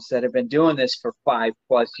channels that have been doing this for 5+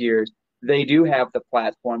 years, they do have the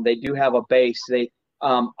platform. They do have a base.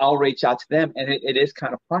 I'll reach out to them. And it is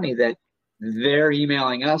kind of funny that they're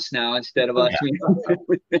emailing us now instead of us emailing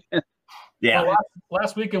with them. Yeah. Well,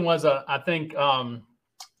 last weekend was I think I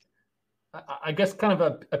guess kind of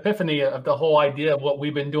an epiphany of the whole idea of what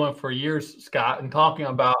we've been doing for years, Scott, and talking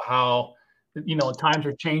about how, you know, times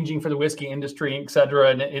are changing for the whiskey industry, et cetera.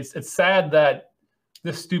 And it's sad that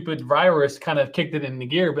this stupid virus kind of kicked it into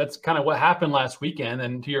gear, but that's kind of what happened last weekend.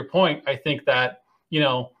 And to your point, I think that, you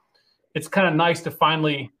know, it's kind of nice to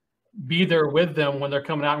finally be there with them when they're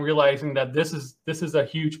coming out and realizing that this is a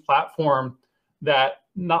huge platform that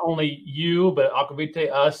not only you, but Aqua Vitae,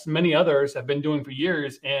 us, many others have been doing for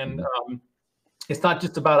years. And it's not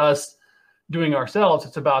just about us doing ourselves.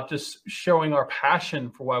 It's about just showing our passion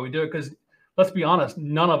for why we do it. Because let's be honest,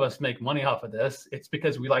 none of us make money off of this. It's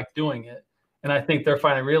because we like doing it. And I think they're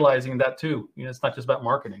finally realizing that too. It's not just about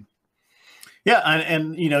marketing. Yeah.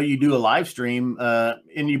 And you do a live stream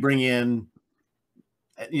and you bring in,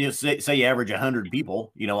 say you average 100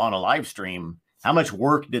 people, on a live stream. How much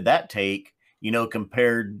work did that take,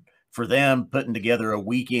 compared for them putting together a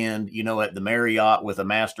weekend, at the Marriott with a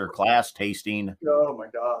master class tasting? Oh my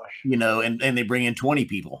gosh. And they bring in 20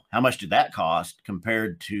 people. How much did that cost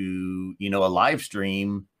compared to, a live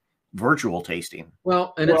stream virtual tasting?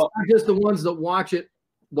 Well, and it's not just the ones that watch it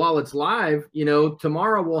while it's live.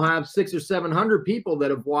 Tomorrow we'll have 600 or 700 people that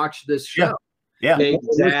have watched this show. Yeah,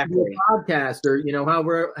 exactly. Podcast or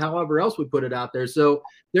however else we put it out there. So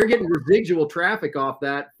they're getting residual traffic off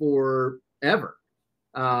that forever.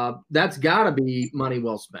 That's got to be money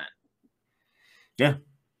well spent. Yeah.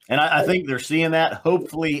 And I think they're seeing that.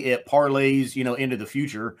 Hopefully it parlays, into the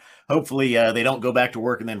future. Hopefully they don't go back to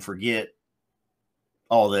work and then forget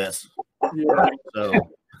all this. Yeah. So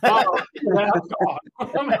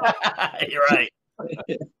you're right.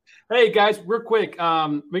 Hey guys, real quick.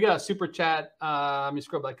 We got a super chat. Let me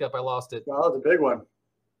scroll back up. I lost it. Wow, that's a big one.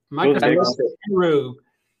 Microsoft Guru.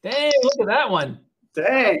 Dang, look at that one.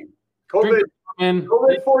 Dang. COVID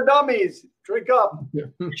for dummies. Drink up.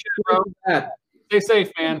 Bro. Stay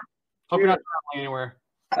safe, man. Hope you're not traveling anywhere.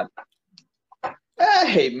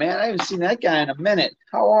 Hey, man, I haven't seen that guy in a minute.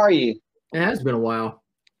 How are you? It has been a while.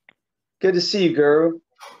 Good to see you, Guru.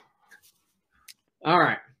 All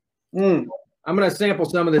right. I'm going to sample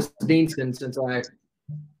some of this Deanston since I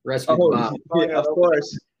rescued Bob. Yeah, of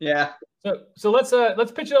course. Yeah. So let's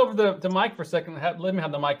pitch it over the mic for a second. Let me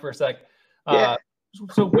have the mic for a sec. Yeah.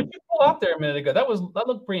 So what did you pull out there a minute ago? That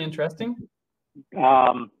looked pretty interesting.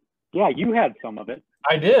 Yeah, you had some of it.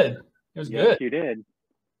 I did. It was good. You did.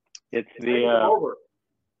 It's the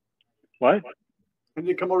what? When did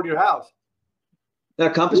you come over to your house?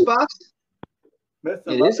 That compass box? It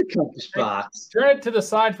It is a compass box. Turn it to the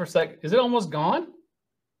side for a second. Is it almost gone?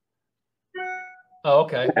 Oh,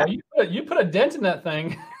 okay. Well, you put a dent in that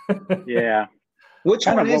thing. Yeah. Which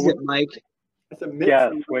Kind one of is what it, Mike? It's a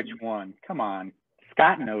Guess which one. Come on.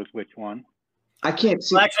 Scott knows which one. I can't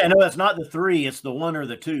see. Well, actually, I know that's not the 3. It's the 1 or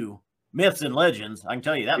the 2. Myths and legends. I can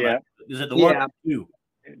tell you that Yeah. much. Is it the 1 or the 2?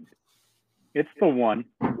 It's the one.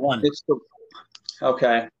 1. It's the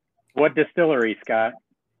okay. What distillery, Scott?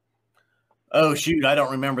 Oh, shoot. I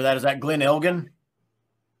don't remember that. Is that Glen Elgin?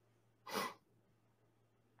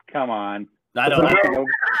 Come on. I don't know.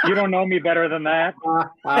 You don't know me better than that. Ball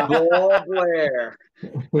Blair.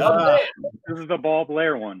 This is the Ball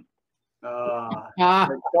Blair one. Hey,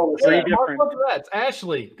 Mark, look at that. It's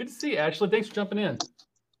Ashley. Good to see you, Ashley. Thanks for jumping in.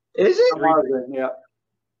 Is it? Yeah.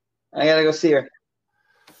 I gotta go see her.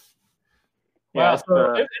 Wow. Yeah,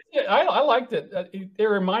 So I liked it. It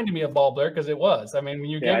reminded me of Ball Blair because it was. I mean, when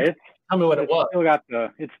you tell me what it was.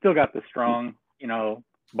 It's still got the strong,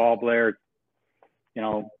 Ball Blair,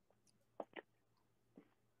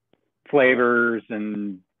 flavors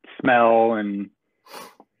and smell, and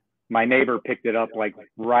my neighbor picked it up like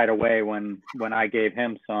right away when I gave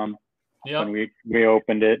him some. Yeah. When we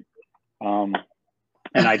opened it, and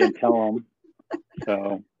I didn't tell him.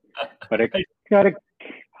 So, but it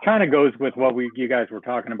kind of goes with what you guys were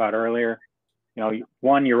talking about earlier.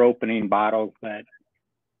 One, you're opening bottles that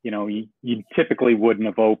you typically wouldn't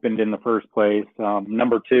have opened in the first place.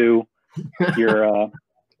 Number 2, you're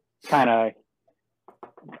kind of.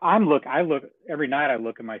 I look every night. I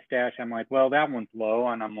look at my stash. I'm like, well, that one's low,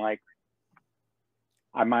 and I'm like,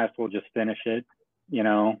 I might as well just finish it,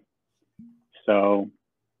 So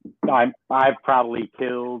I've probably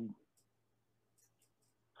killed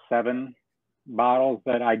 7 bottles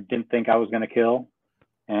that I didn't think I was going to kill,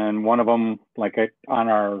 and one of them, like on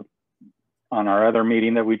our other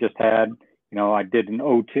meeting that we just had, I did an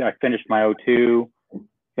O2. I finished my O2,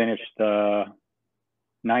 finished my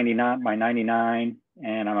 99,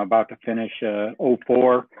 and I'm about to finish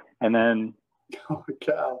 04, and then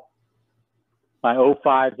my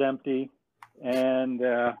 05's empty, and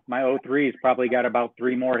my 03's probably got about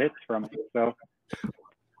 3 more hits from it. So,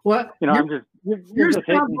 what yours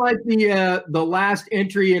sounds like the last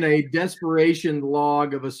entry in a desperation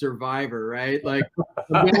log of a survivor, right? Like,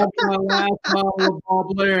 I'm down to my last bottle of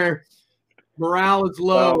Ball Blair. Morale is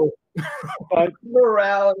low. But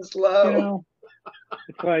morale is low.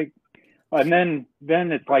 It's like, and then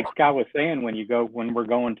it's like Scott was saying, when we're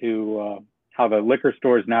going to how the liquor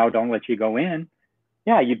stores now don't let you go in.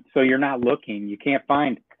 Yeah, so you're not looking. You can't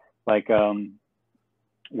find, like,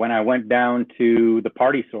 when I went down to the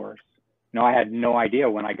Party Source, I had no idea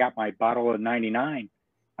when I got my bottle of 99.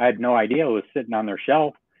 I had no idea it was sitting on their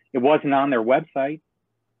shelf. It wasn't on their website.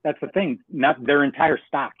 that's the thing. Not their entire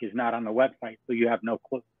stock is not on the website, so you have no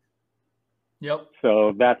clue. Yep.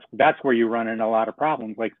 So that's where you run into a lot of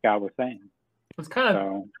problems, like Scott was saying. It's kind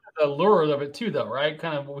of the lure of it too, though, right?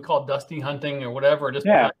 Kind of what we call dusty hunting or whatever. Just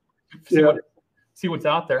see what's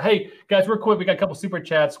out there. Hey guys, real quick, we got a couple super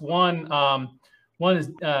chats. One is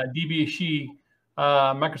DB She.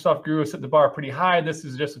 Microsoft Guru set the bar pretty high. This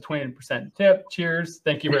is just a 20% tip. Cheers.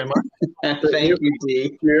 Thank you very much. Thank you,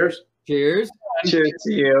 D. Cheers. Cheers. Cheers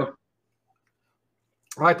to you.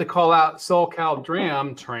 I'd like to call out SoCal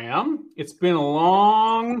Tram. It's been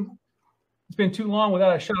too long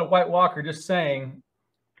without a shot of White Walker, just saying.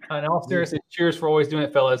 In all seriousness, cheers for always doing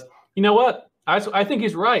it, fellas. You know what? I think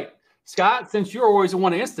he's right. Scott, since you're always the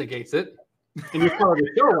one that instigates it, and you're part of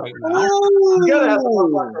the show right now. You gotta have a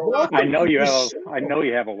White Walker. I know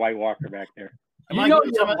you have a White Walker back there. Am I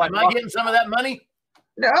getting some of that money?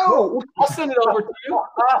 No. I'll send it over to you.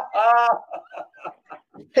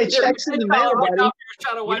 Hey, check's in the mail, buddy.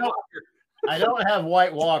 I don't have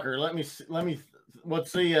White Walker. Let me.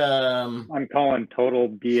 What's the? I'm calling total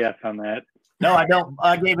BS on that. No, I don't.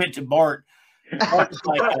 I gave it to Bart. Bart's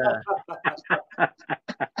like,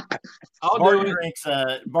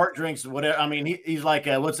 Bart drinks whatever. I mean, he's like,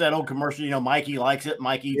 what's that old commercial? You know, Mikey likes it.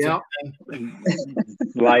 Mikey eats it.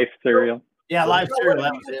 Life cereal. Yeah, life cereal.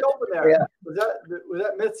 That was it. Over there. Yeah. Was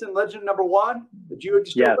that Myths and Legend number 1? Did you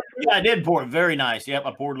just? Yes. Yeah, I did pour it. Very nice. Yep,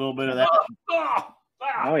 I poured a little bit of that.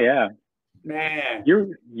 Oh yeah, man.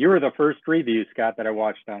 You were the first review, Scott, that I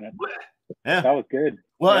watched on it. Yeah, that was good.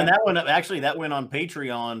 Well, and that one that went on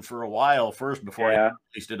Patreon for a while first before I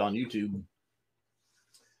released it on YouTube.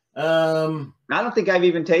 I don't think I've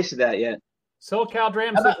even tasted that yet. SoCal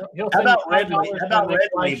Dram. How about Red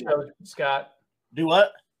Label, Scott? Do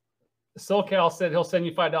what? SoCal said he'll send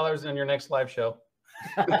you $5 on your next live show.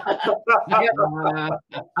 I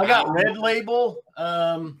got Red Label.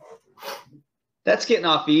 That's getting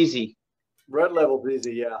off easy. Red Label's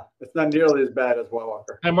easy, yeah. It's not nearly as bad as White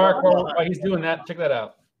Walker. Hey, Mark, while he's doing that, check that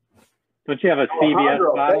out. Don't you have a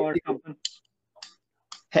CVS bottle or something?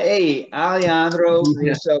 Hey, Alejandro,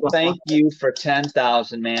 so thank you for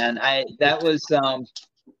 10,000, man. That was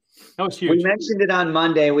huge. We mentioned it on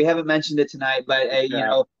Monday. We haven't mentioned it tonight, but you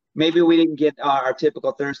know, maybe we didn't get our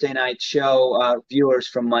typical Thursday night show viewers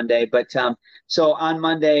from Monday. But so on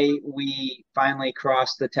Monday, we finally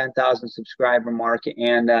crossed the 10,000 subscriber mark.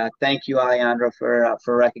 And thank you, Alejandro, for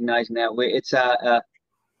recognizing that. It's a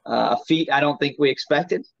feat I don't think we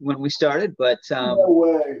expected when we started. But no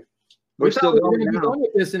way. We're still going to be done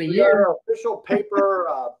with this in a we year. Our official paper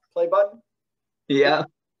play button. Yeah.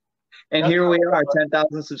 And here we are,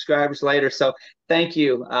 10,000 subscribers later. So thank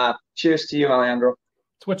you. Cheers to you, Alejandro.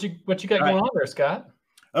 So what you got going on there, Scott?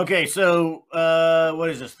 Okay, so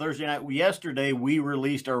what is this, Thursday night? Yesterday we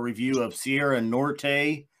released our review of Sierra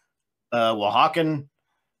Norte Oaxacan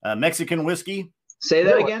Mexican whiskey. Say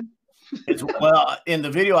that again. It's in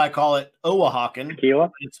the video I call it Oaxacan.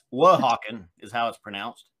 Tequila. It's Oaxacan is how it's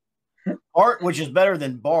pronounced. Bart, which is better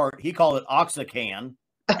than Bart, he called it Oaxacan.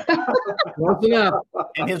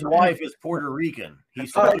 And his wife is Puerto Rican. He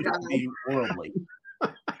said it to be worldly.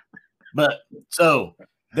 But so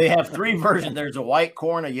they have 3 versions. There's a white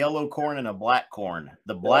corn, a yellow corn, and a black corn.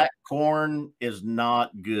 The black corn is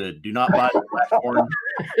not good. Do not buy the black corn.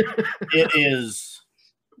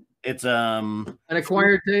 It's an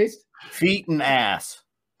acquired taste. Feet and ass.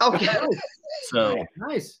 Okay. So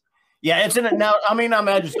nice. Yeah, it's in it now. I mean, I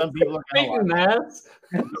imagine some people are feet and ass.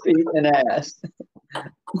 Feet and ass.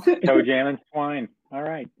 Toe jam and swine. All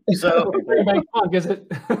right. So is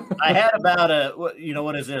it? I had about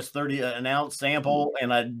what is this, an ounce sample,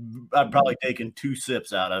 and I'd probably taken 2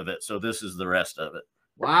 sips out of it. So this is the rest of it.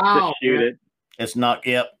 Wow. Just shoot it. It's not.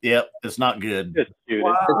 Yep. It's not good. Just shoot it.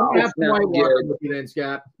 Not good. Then,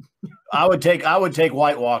 Scott. I would take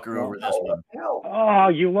White Walker over this one. Oh,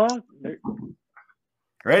 you lost.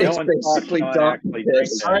 Ready? It's basically dark. All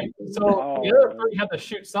right. So the other 3 have to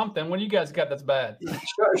shoot something. What do you guys got that's bad?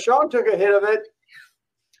 Sean took a hit of it.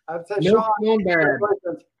 I'd say Sean.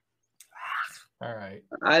 All right.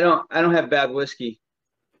 I don't have bad whiskey.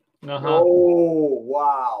 Oh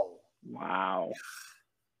wow. Wow.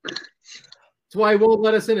 That's why he won't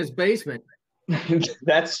let us in his basement.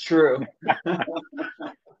 That's true. How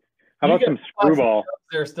about some Screwball?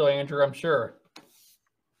 There still, Andrew, I'm sure.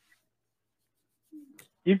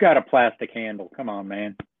 You've got a plastic handle. Come on,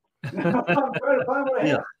 man.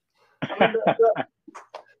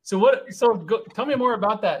 So tell me more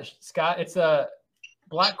about that, Scott. It's a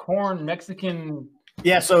black corn Mexican.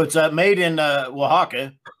 Yeah, so it's made in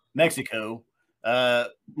Oaxaca, Mexico.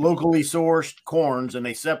 locally sourced corns, and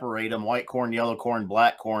they separate them: white corn, yellow corn,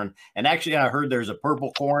 black corn. And actually, I heard there's a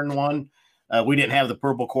purple corn one. We didn't have the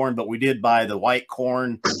purple corn, but we did buy the white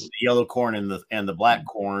corn, the yellow corn, and the black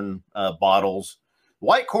corn bottles.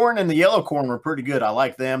 White corn and the yellow corn were pretty good. I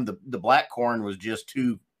like them. The black corn was just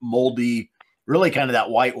too moldy, really kind of that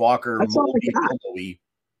White Walker moldy.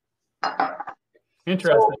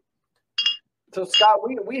 Interesting. So Scott,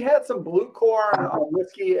 we had some blue corn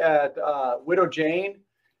whiskey at Widow Jane,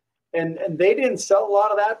 and they didn't sell a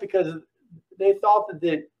lot of that because they thought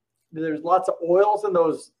that there's lots of oils in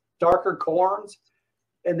those darker corns,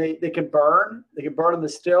 and they can burn. They can burn in the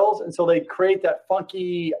stills, and so they create that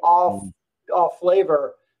funky off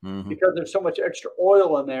flavor because there's so much extra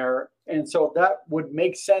oil in there. And so that would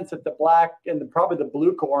make sense that the black and probably the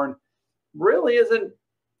blue corn really isn't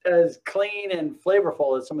as clean and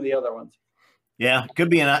flavorful as some of the other ones. Yeah, could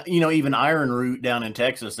be even Iron Root down in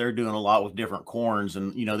Texas. They're doing a lot with different corns,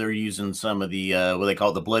 and they're using some of the what they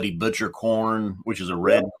call the Bloody Butcher corn, which is a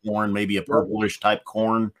red corn, maybe a purplish type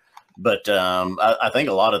corn. But I think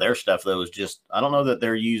a lot of their stuff though is just, I don't know that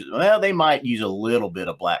they're using. Well, they might use a little bit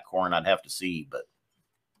of black corn. I'd have to see, but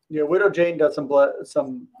yeah, Widow Jane does some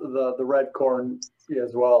the red corn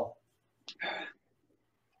as well.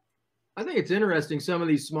 I think it's interesting. Some of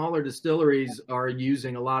these smaller distilleries are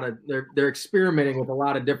using a lot of they're experimenting with a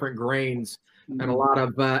lot of different grains and a lot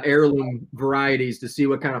of heirloom varieties to see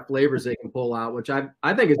what kind of flavors they can pull out, which I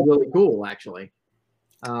think is really cool, actually.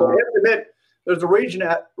 I have to admit, there's a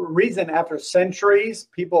reason after centuries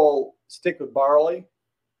people stick with barley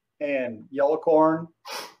and yellow corn,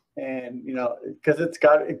 and because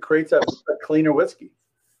it creates a cleaner whiskey.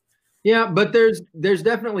 Yeah, but there's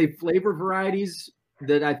definitely flavor varieties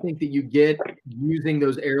that I think that you get using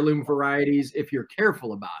those heirloom varieties if you're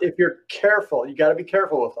careful about it. If you're careful, you got to be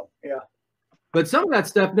careful with them. Yeah. But some of that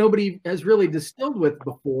stuff nobody has really distilled with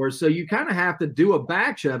before, so you kind of have to do a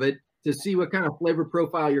batch of it to see what kind of flavor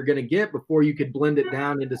profile you're going to get before you could blend it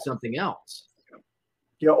down into something else.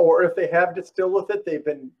 Yeah, or if they have distilled with it,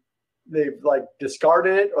 they've like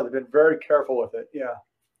discarded it, or they've been very careful with it. Yeah.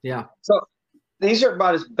 Yeah. So these are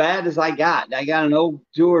about as bad as I got. I got an old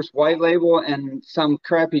Dewar's white label and some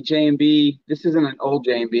crappy J&B. This isn't an old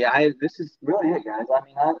J&B. This is really it, guys. I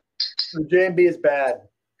mean, the J&B is bad.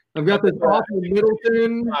 I've got this awful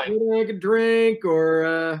Middleton that I could drink,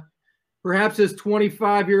 or perhaps this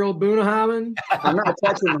 25-year-old Bunnahabhain. I'm not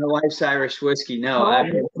touching my wife's Irish whiskey. No.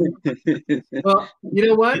 Well, you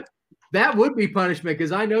know what? That would be punishment,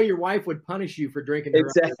 because I know your wife would punish you for drinking.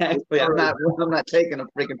 Exactly. I'm not taking a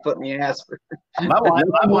freaking foot in the ass for. My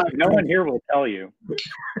wife, no one here will tell you.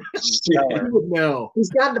 You would know. He's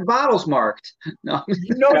got the bottles marked. No,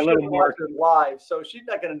 she's watching live, so she's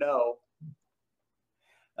not going to know.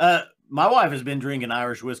 My wife has been drinking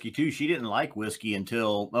Irish whiskey too. She didn't like whiskey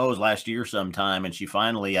until it was last year sometime, and she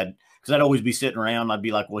finally because I'd always be sitting around. I'd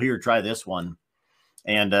be like, "Well, here, try this one,"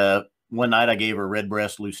 and one night I gave her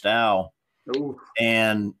Redbreast Lustau,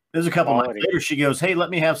 and there's a couple nights later she goes, "Hey, let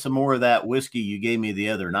me have some more of that whiskey you gave me the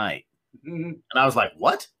other night." And I was like,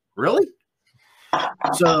 "What? Really?"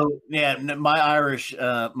 So yeah,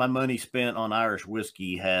 my money spent on Irish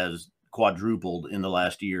whiskey has quadrupled in the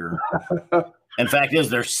last year. In fact,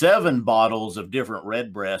 there's 7 bottles of different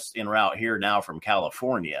Redbreasts en route here now from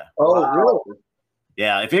California. Oh, really?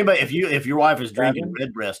 Yeah, if your wife is drinking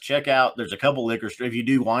Redbreast, check out. There's a couple liquor stores. If you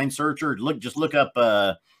do Wine Searcher, look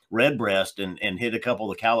up Redbreast and hit a couple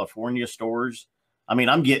of the California stores. I mean,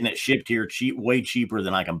 I'm getting it shipped here way cheaper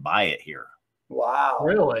than I can buy it here. Wow,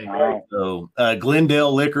 really? Wow. So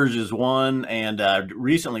Glendale Liquors is one, and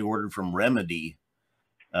recently ordered from Remedy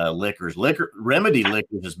Liquors. Remedy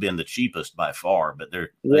Liquors has been the cheapest by far, but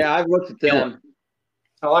I've looked at them.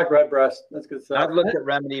 I like Redbreast. That's good stuff. I've looked at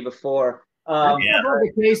Remedy before.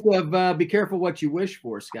 The case of be careful what you wish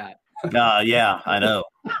for, Scott. Yeah, I know.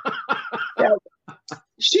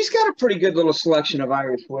 She's got a pretty good little selection of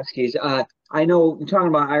Irish whiskeys. I know, talking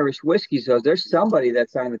about Irish whiskeys, though, there's somebody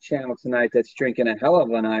that's on the channel tonight that's drinking a hell of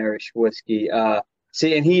an Irish whiskey.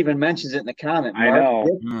 See, and he even mentions it in the comment. I know.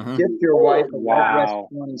 Gift your wife a Wow.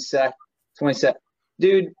 20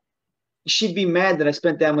 Dude, she'd be mad that I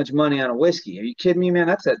spent that much money on a whiskey. Are you kidding me, man?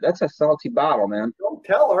 That's a salty bottle, man. Don't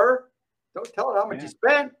tell her how much you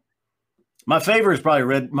spent. My favorite is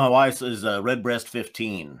probably my wife's is Redbreast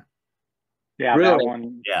 15. Yeah, Really? that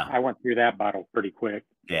one. Yeah. I went through that bottle pretty quick.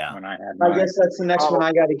 Yeah. When I had I mine. guess that's the next one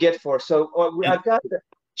I got to get for. So I've got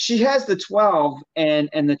she has the 12 and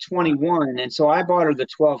the 21, and so I bought her the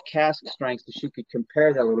 12 cask strength so she could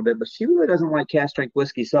compare that a little bit. But she really doesn't like cask strength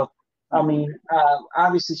whiskey. So I mean,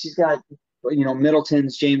 obviously she's got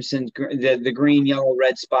Middleton's, Jameson's, the green, yellow,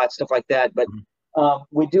 red spots, stuff like that. But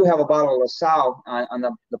We do have a bottle of LaSalle on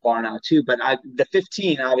the bar now too, but the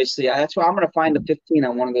 15 obviously. That's why I'm going to find the 15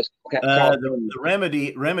 on one of those.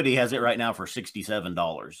 The Remedy has it right now for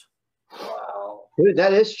 $67. Wow, dude,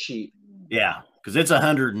 that is cheap. Yeah, because it's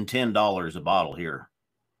 $110 a bottle here.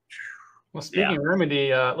 Well, speaking of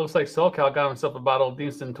Remedy, it looks like SoCal got himself a bottle of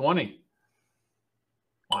Deanston 20.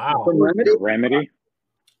 Wow, Remedy.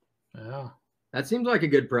 Yeah, that seems like a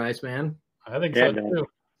good price, man. I think so too.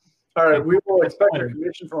 All right, we will expect a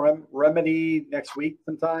commission from Remedy next week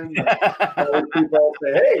sometime. People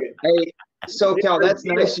say, hey, SoCal, that's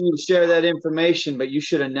nice of you to share that information, but you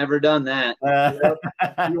should have never done that.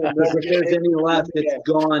 If there's any left, it's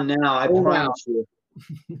gone now. I promise you.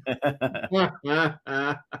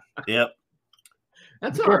 Yep.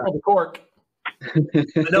 That's all right. The cork.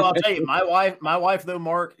 No, I'll tell you, my wife though,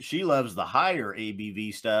 Mark, she loves the higher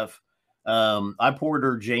ABV stuff. I poured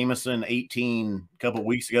her Jameson 18 a couple of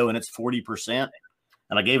weeks ago, and it's 40%.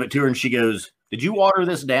 And I gave it to her, and she goes, "Did you water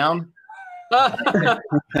this down?"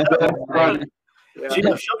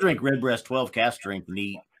 She'll drink Redbreast 12 cask strength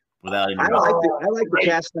neat without any. I like the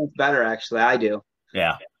cask strength better, actually. I do.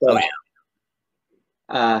 Yeah. So,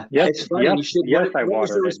 it's funny. Yes, you should. What was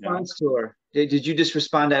your response to her? Did you just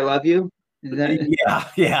respond, "I love you"? Yeah.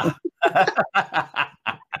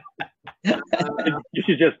 You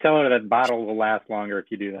should just tell her that bottle will last longer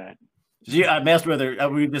if you do that. I messed with her.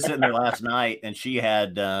 We were just sitting there last night, and she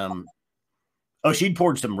had she'd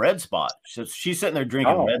poured some Red Spot. So she's sitting there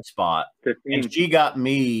drinking Red Spot, 15. and she got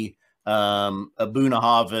me a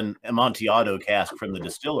Bunnahabhain Amontillado cask from the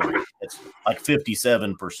distillery. It's like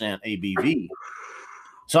 57% ABV.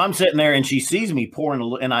 So I'm sitting there, and she sees me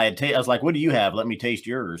pouring, and I was like, "What do you have? Let me taste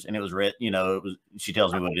yours." And it was red. She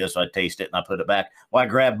tells me what it is, so I taste it, and I put it back. Well, I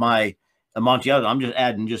grabbed my Amontillado. I'm just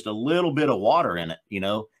adding just a little bit of water in it,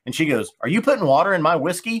 And she goes, "Are you putting water in my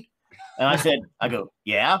whiskey?" And I go,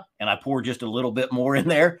 "Yeah." And I poured just a little bit more in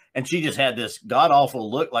there, and she just had this god awful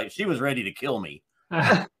look, like she was ready to kill me.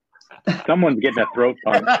 Someone's getting a throat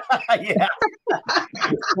punch. Yeah.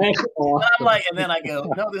 I'm like, and then I go,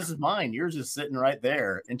 "No, this is mine. Yours is sitting right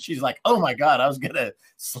there." And she's like, "Oh my God, I was gonna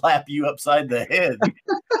slap you upside the head."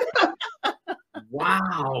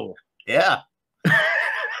 Wow. Yeah.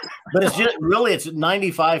 But it's just really, it's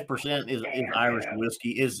 95% is Irish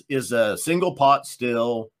whiskey, is a single pot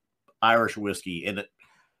still Irish whiskey, and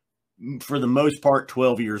for the most part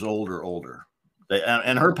 12 years old or older.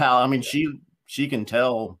 And her palate, I mean, she can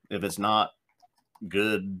tell if it's not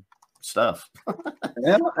good stuff.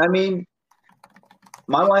 Yeah, I mean,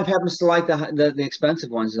 my wife happens to like the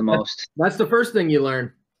expensive ones the most. That's the first thing you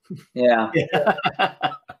learn. Yeah.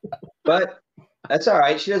 But that's all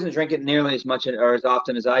right. She doesn't drink it nearly as much or as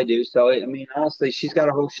often as I do. So, I mean, honestly, she's got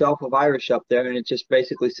a whole shelf of Irish up there, and it just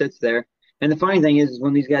basically sits there. And the funny thing is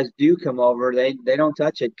when these guys do come over, they don't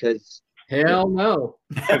touch it because hell no.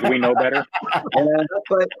 Because we know better. Yeah,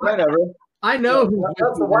 but whatever. I know.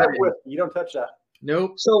 That's the white whiskey. You don't touch that.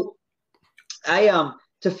 Nope. So,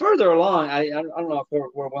 to further along, I don't know if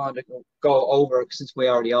we're willing to go over since we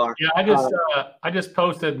already are. Yeah, I just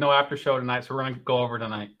posted no after show tonight, so we're gonna go over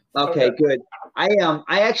tonight. Okay, good. I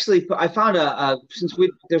found since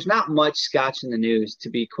there's not much Scotch in the news, to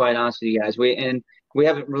be quite honest with you guys. We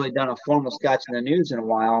haven't really done a formal Scotch in the news in a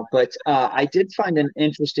while, but I did find an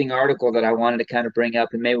interesting article that I wanted to kind of bring up,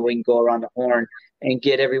 and maybe we can go around the horn and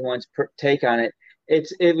get everyone's take on it.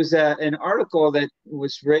 It was an article that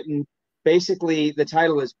was written. Basically, the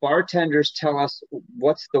title is "Bartenders Tell Us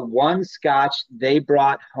What's the One Scotch They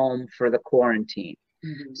Brought Home for the Quarantine."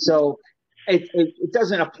 Mm-hmm. So it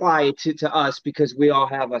doesn't apply to us because we all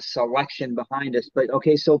have a selection behind us. But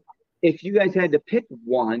okay, so if you guys had to pick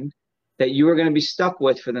one that you were going to be stuck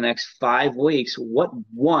with for the next 5 weeks, what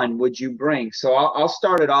one would you bring? So I'll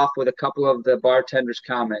start it off with a couple of the bartenders'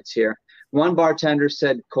 comments here. One bartender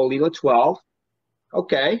said Caol Ila 12.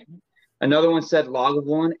 Okay. Another one said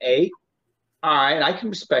Lagavulin 8. All right, I can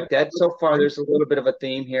respect that. So far, there's a little bit of a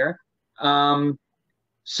theme here.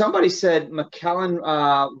 Somebody said Macallan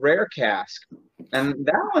Rare Cask. And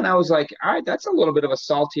that one, I was like, all right, that's a little bit of a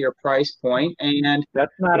saltier price point. And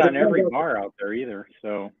that's not on every bar out there either.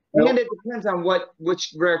 So, and it depends on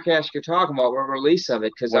which Rare Cask you're talking about, what release of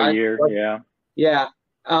it. Because yeah.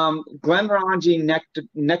 Glenmorangie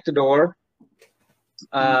Nectador.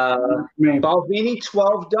 Balvenie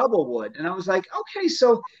 12 Doublewood, and I was like, okay,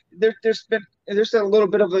 so there's a little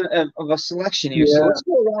bit of a selection here. Yeah. So let's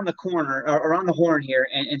go around the horn here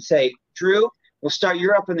and say, Drew, we'll start.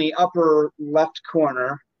 You're up in the upper left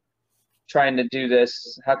corner, trying to do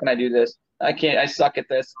this. How can I do this? I can't. I suck at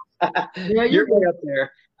this. Yeah, you're way up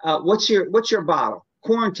there. What's your bottle?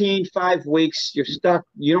 quarantined 5 weeks. You're stuck.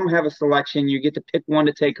 You don't have a selection. You get to pick one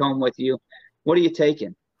to take home with you. What are you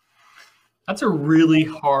taking? That's a really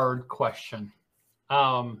hard question.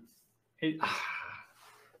 I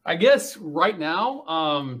guess right now,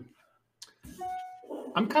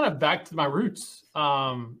 I'm kind of back to my roots.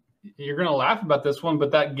 You're gonna laugh about this one,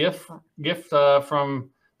 but that gift from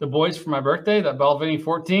the boys for my birthday, that Balvenie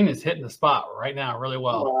 14, is hitting the spot right now really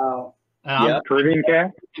well. Wow. Yeah, Caribbean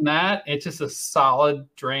cat. And that it's just a solid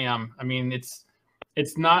dram. I mean, it's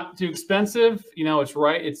not too expensive. You know, it's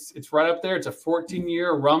right up there. It's a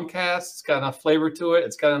 14-year rum cask. It's got enough flavor to it.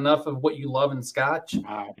 It's got enough of what you love in Scotch.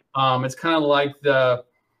 Wow. It's kind of like the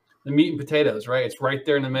meat and potatoes, right? It's right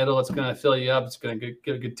there in the middle. It's going to fill you up. It's going to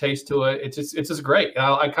get a good taste to it. It's just great.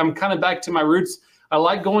 I'm kind of back to my roots. I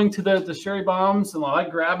like going to the sherry bombs, and I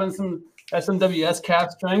like grabbing some SMWS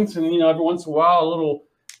cask strengths, and every once in a while a little,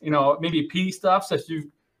 maybe peaty stuff. So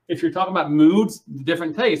if you're talking about moods,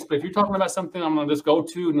 different tastes. But if you're talking about something I'm going to just go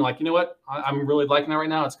to and like, you know what, I'm really liking that right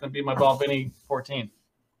now, it's going to be my Balvenie 14.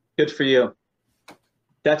 Good for you.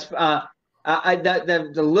 That's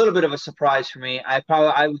that's a little bit of a surprise for me. I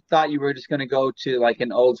thought you were just going to go to like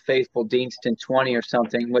an Old Faithful Deanston 20 or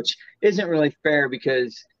something, which isn't really fair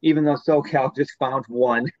because even though SoCal just found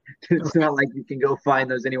one, it's not like you can go find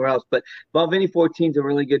those anywhere else. But Balvenie 14 is a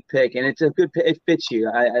really good pick, and it's a good. It fits you.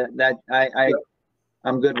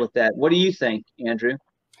 I'm good with that. What do you think, Andrew?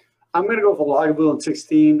 I'm going to go for Lagavulin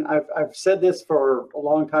 16. I've said this for a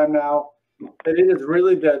long time now, that it is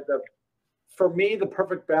really for me, the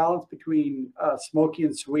perfect balance between smoky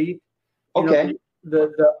and sweet. Okay.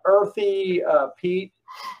 The earthy peat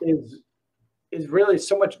is really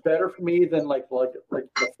so much better for me than like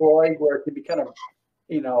the Floyd, where it can be kind of,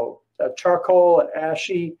 charcoal and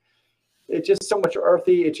ashy. It's just so much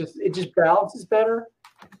earthy. It just balances better.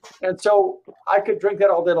 And so I could drink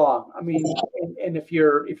that all day long. I mean, and if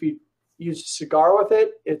you use a cigar with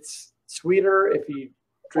it, it's sweeter. If you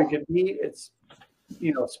drink it neat, it's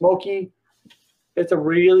smoky. It's a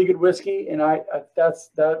really good whiskey, and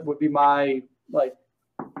that would be my, like,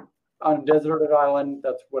 on a deserted island.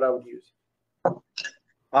 That's what I would use.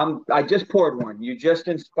 I just poured one. You just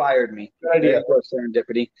inspired me. Good idea.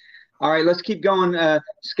 Serendipity. All right, let's keep going.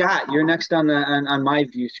 Scott, you're next on my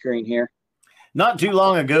view screen here. Not too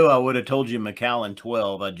long ago, I would have told you Macallan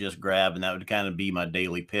 12 I'd just grab, and that would kind of be my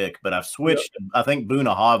daily pick. But I've switched. Yep. I think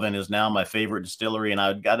Bunnahabhain is now my favorite distillery, and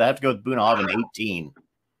I'd have to go with Bunnahabhain 18.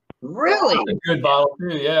 Really? That's a good bottle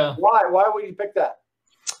too, yeah. Why would you pick that?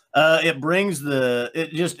 It brings that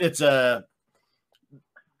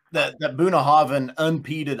Bunnahabhain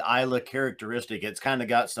unpeated Islay characteristic. It's kind of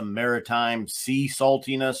got some maritime sea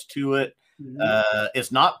saltiness to it. Mm-hmm.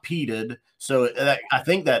 It's not peated, so I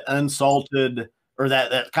think that unsalted or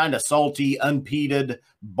that kind of salty, unpeated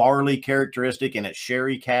barley characteristic in its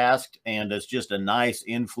sherry cask, and it's just a nice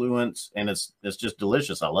influence, and it's just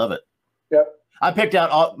delicious. I love it. Yep. I picked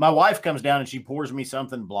out. My wife comes down and she pours me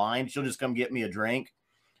something blind. She'll just come get me a drink,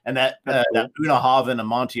 and that Bunnahabhain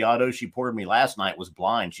Amontillado she poured me last night was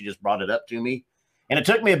blind. She just brought it up to me, and it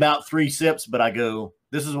took me about 3 sips. But I go,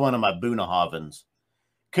 "This is one of my Bunnahabhains.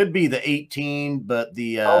 Could be the 18, but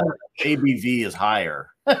the ABV is higher."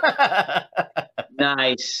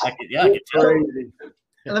 Nice. I could tell.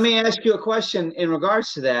 Let me ask you a question in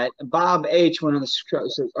regards to that. Bob H., one of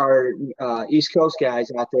our East Coast guys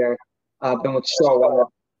out there, been with the show.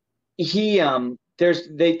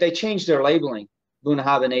 They changed their labeling,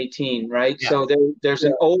 Bunnahabhain 18, right? Yeah. So there's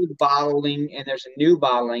an old bottling and there's a new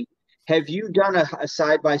bottling. Have you done a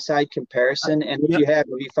side-by-side comparison? And if you have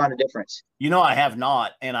you found a difference? I have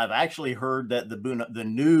not. And I've actually heard that the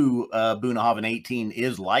new Bunnahabhain 18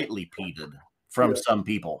 is lightly peated from some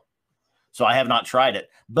people. So I have not tried it.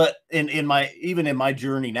 But in my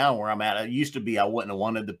journey now where I'm at, it used to be I wouldn't have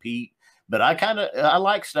wanted the peat. But I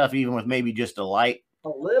like stuff even with maybe just a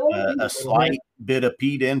slight bit of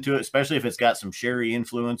peat into it, especially if it's got some sherry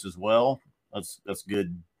influence as well. That's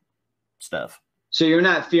good stuff. So you're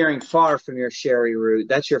not veering far from your sherry root.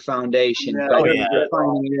 That's your foundation. Yeah. But you're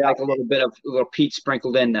finding like a little peat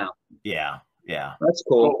sprinkled in now. Yeah. That's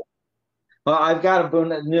cool. Well, I've got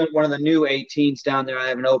one of the new 18s down there I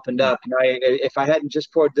haven't opened up. If I hadn't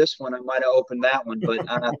just poured this one, I might have opened that one. But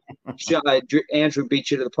Andrew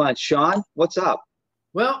beat you to the punch. Sean, what's up?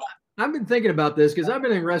 Well, I've been thinking about this because I've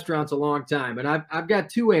been in restaurants a long time, and I've got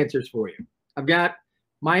two answers for you. I've got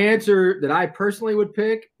my answer that I personally would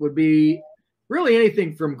pick would be really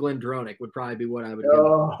anything from GlenDronach would probably be what I would do.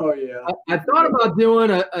 Oh, yeah. I thought about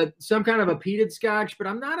doing some kind of a peated scotch, but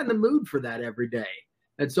I'm not in the mood for that every day.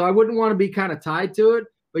 And so I wouldn't want to be kind of tied to it.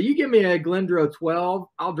 But you give me a GlenDronach 12,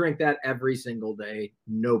 I'll drink that every single day,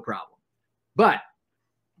 no problem. But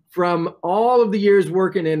from all of the years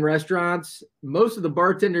working in restaurants, most of the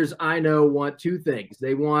bartenders I know want two things.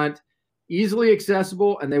 They want easily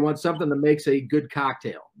accessible, and they want something that makes a good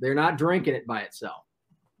cocktail. They're not drinking it by itself.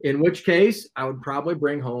 In which case, I would probably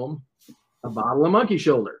bring home a bottle of Monkey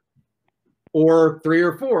Shoulder, or 3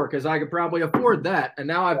 or 4, because I could probably afford that. And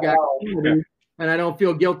now I've got, and I don't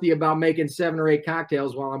feel guilty about making 7 or 8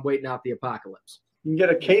 cocktails while I'm waiting out the apocalypse. You can get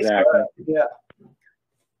a case of it. Yeah.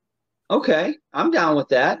 Okay, I'm down with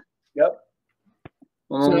that. Yep.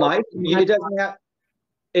 Well, so, Mike,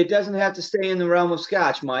 it doesn't have to stay in the realm of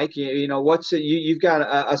Scotch, Mike. You know you've got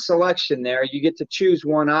a selection there. You get to choose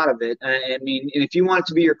one out of it. I mean, if you want it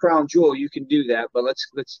to be your crown jewel, you can do that. But let's.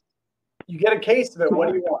 You get a case of it. What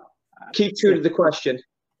do you want? Keep true to the question.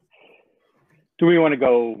 Do we want to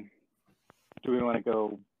go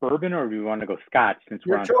bourbon, or do we want to go Scotch? Since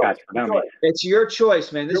we're on Scotch for dummies, it's your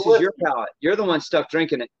choice, man. This is your palate. You're the one stuck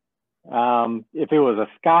drinking it. If it was a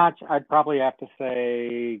Scotch, I'd probably have to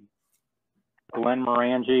say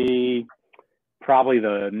Glenmorangie, probably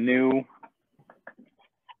the new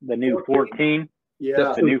 14.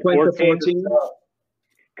 Yeah, the new 14.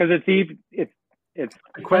 Because it's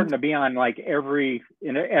starting to be on like at every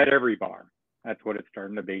bar. That's what it's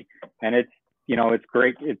starting to be, and it's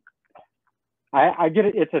great. I get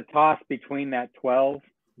it. It's a toss between that 12,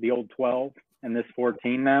 the old 12, and this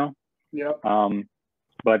 14 now. Yep.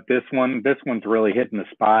 But this one's really hitting the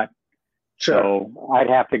spot. Sure. So I'd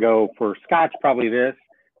have to go for Scotch, probably this.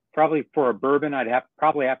 Probably for a bourbon, I'd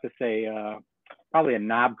probably have to say probably a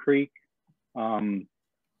Knob Creek, the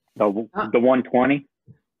 120.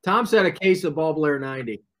 Tom said a case of Ball Blair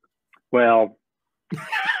 90. Well,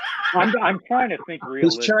 I'm trying to think realistically.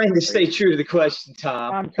 He's trying to stay true to the question,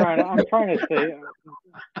 Tom. I'm trying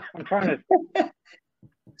to.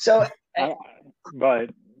 So, but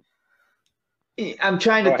I'm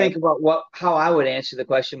trying to think about how I would answer the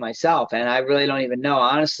question myself, and I really don't even know.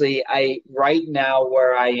 Honestly, right now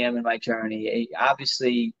where I am in my journey,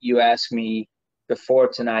 obviously you asked me before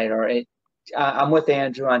tonight, or I'm with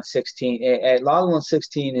Andrew on 16. At Lagavulin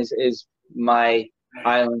 16 is my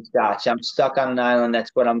island Scotch. I'm stuck on an island. That's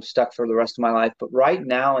what I'm stuck for the rest of my life. But right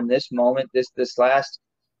now, in this moment, this last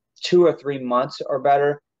 2 or 3 months or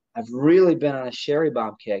better, I've really been on a sherry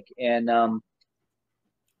bomb kick, and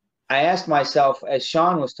I asked myself as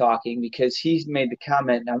Sean was talking, because he's made the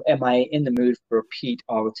comment, am I in the mood for a peat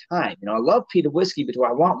all the time? I love peated whiskey, but do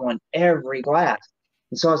I want one every glass?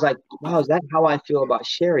 And so I was like, wow, is that how I feel about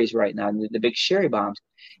sherries right now, the big sherry bombs?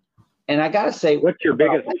 And I got to say, what's your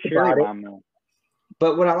biggest sherry bomb though?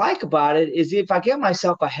 But what I like about it is if I get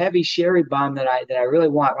myself a heavy sherry bomb that I really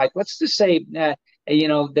want, like let's just say, the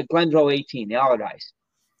Glendronach 18, the Allardyce.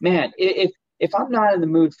 Man, if I'm not in the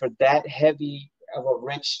mood for that heavy of a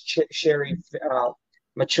rich sherry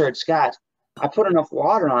matured Scotch, I put enough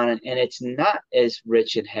water on it and it's not as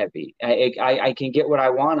rich and heavy. I can get what I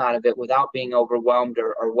want out of it without being overwhelmed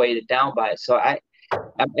or weighted down by it. So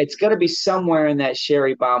it's going to be somewhere in that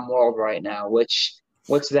sherry bomb world right now, which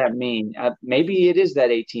what's that mean? Maybe it is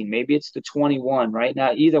that 18, maybe it's the 21 right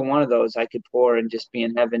now. Either one of those I could pour and just be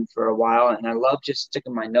in heaven for a while. And I love just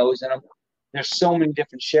sticking my nose in them. There's so many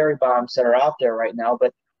different sherry bombs that are out there right now,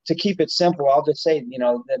 but to keep it simple, I'll just say,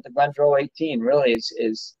 that the Glendronach 18 really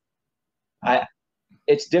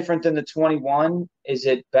it's different than the 21. Is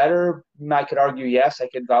it better? I could argue yes. I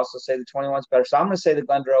could also say the 21's better. So I'm going to say the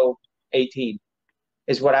Glendronach 18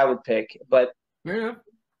 is what I would pick. But yeah,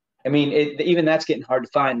 I mean, even that's getting hard to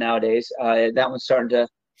find nowadays. That one's starting to,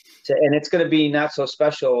 and it's going to be not so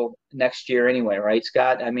special next year anyway, right,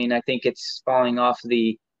 Scott? I mean, I think it's falling off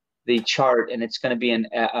the chart, and it's going to be an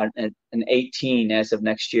 18 as of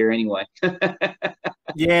next year anyway.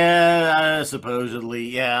 Yeah, supposedly.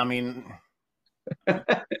 Yeah, I mean,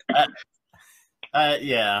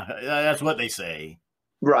 yeah, that's what they say.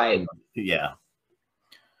 Right. Yeah.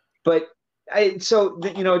 But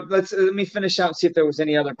let me finish out and see if there was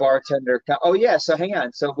any other bartender. Oh yeah, so hang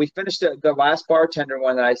on. So we finished the last bartender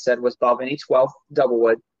one that I said was Balvenie 12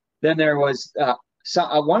 Doublewood. Then there was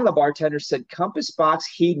one of the bartenders said Compass Box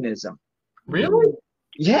Hedonism. Really?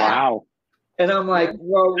 Yeah. Wow. And I'm like,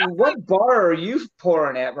 well, what bar are you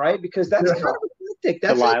pouring at, right? Because that's kind of eclectic.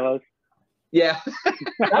 That's Delilah's. Yeah.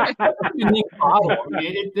 That's a unique bottle. I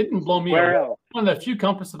mean, it didn't blow me away. One of the few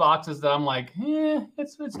Compass boxes that I'm like,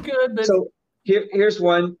 it's good. But so here's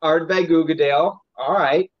one, Ardbeg Ugadale. All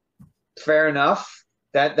right, fair enough.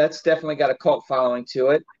 That's definitely got a cult following to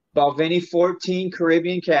it. Balvenie 14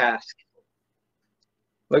 Caribbean Cask.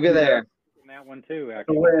 Look at there. That one too,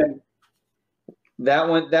 actually. That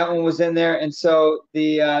one was in there, and so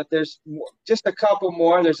there's just a couple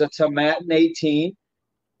more. There's a Tomatin 18,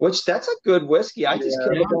 which that's a good whiskey. I just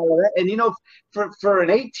killed a bottle of that. And, you know, for an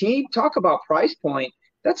 18, talk about price point.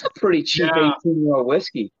 That's a pretty cheap 18-year-old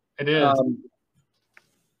whiskey. It is.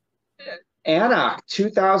 Anach,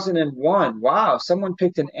 2001. Wow, someone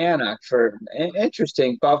picked an Anach for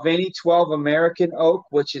interesting. Balvenie 12 American Oak,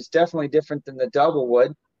 which is definitely different than the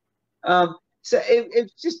Doublewood. So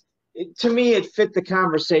to me, it fit the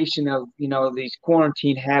conversation of, you know, these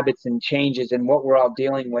quarantine habits and changes and what we're all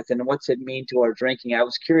dealing with and what's it mean to our drinking. I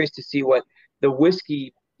was curious to see what the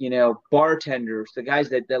whiskey, you know, bartenders, the guys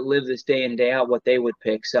that live this day in, day out, what they would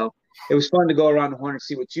pick. So it was fun to go around the horn and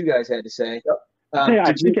see what you guys had to say. Yep.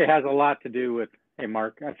 I think it has a lot to do with, hey,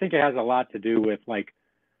 Mark, I think it has a lot to do with, like,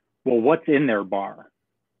 well, what's in their bar?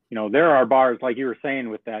 You know, there are bars, like you were saying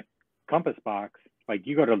with that Compass box, like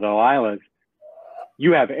you go to Delilah's,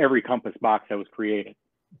 you have every Compass box that was created.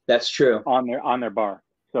 That's true. On their bar.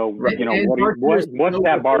 So, Right. you know, And what's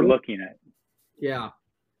that bar looking at? Yeah.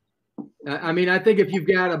 I mean, I think if you've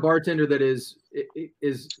got a bartender that is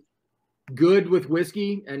good with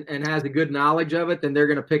whiskey and has a good knowledge of it, then they're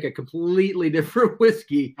going to pick a completely different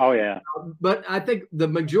whiskey. Oh, yeah. But I think the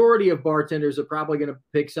majority of bartenders are probably going to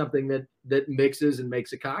pick something that mixes and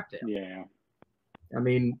makes a cocktail. Yeah. I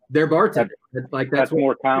mean, they're bartenders. That's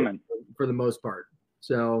more common for the most part.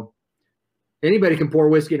 So anybody can pour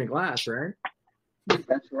whiskey in a glass, right?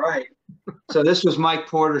 That's right. So this was Mike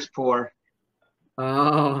Porter's pour.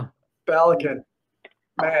 Oh, Balican.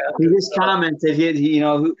 Man, he just commented, you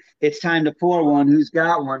know, it's time to pour one. Who's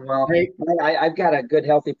got one? Well, hey, I've got a good,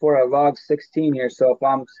 healthy pour, a log 16 here. So if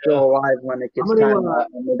I'm still alive when it gets time,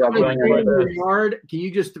 I'll bring it. Hard. Can you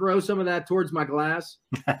just throw some of that towards my glass?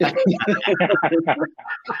 You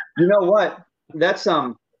know what? That's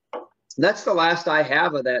the last I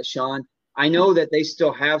have of that, Sean. I know that they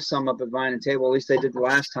still have some up at Vine and Table. At least they did the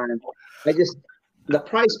last time. The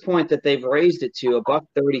price point that they've raised it to,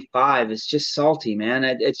 $1.35, is just salty, man.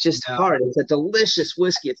 It's just hard. It's a delicious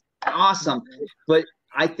whiskey. It's awesome. But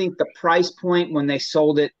I think the price point when they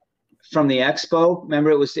sold it from the expo,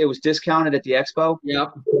 remember it was discounted at the expo?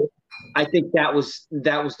 Yep. I think that was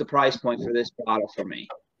the price point for this bottle for me.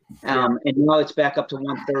 And now it's back up to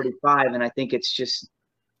 $1.35, and I think it's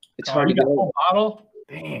hard to get over. Bottle?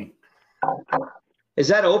 Dang. Is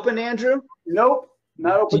that open, Andrew? Nope.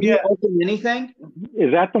 Not open Did you yet. open anything?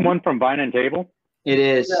 Is that the one from Vine and Table? It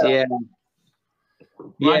is, yeah.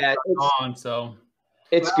 Yeah,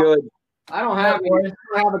 it's good. I don't have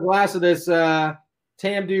a glass of this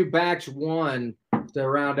Tamdu Batch 1 to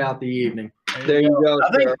round out the evening. There you go. I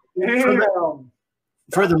think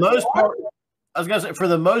for the most part, I was gonna say, for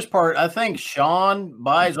the most part, I think Sean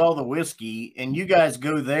buys all the whiskey, and you guys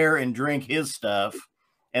go there and drink his stuff,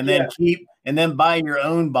 and then buy your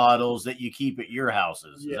own bottles that you keep at your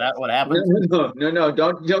houses. Is that what happens? No.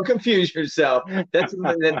 Don't confuse yourself. That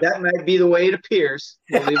might be the way it appears.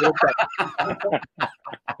 We'll leave it at that.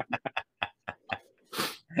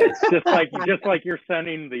 just like you're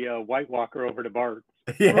sending the White Walker over to Bart.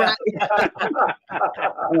 Yeah.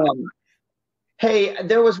 Hey,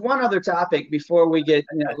 there was one other topic before we get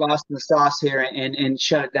lost in the sauce here and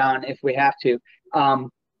shut it down if we have to.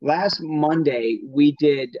 Last Monday, we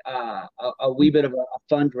did a wee bit of a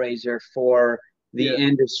fundraiser for the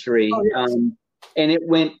industry, and it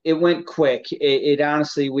went quick. It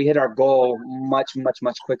honestly, we hit our goal much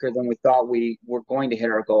quicker than we thought we were going to hit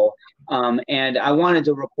our goal. And I wanted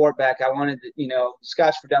to report back. I wanted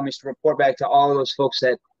Scotch for Dummies to report back to all of those folks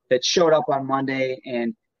that showed up on Monday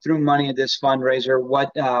and threw money at this fundraiser.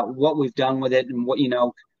 What we've done with it and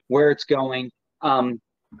where it's going.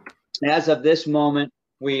 As of this moment,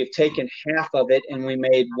 we've taken half of it and we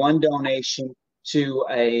made one donation to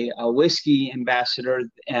a whiskey ambassador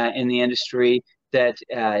in the industry that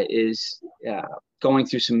is going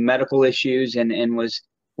through some medical issues and was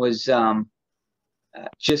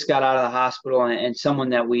just got out of the hospital, and someone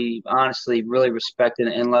that we honestly really respect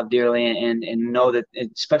and love dearly and know that,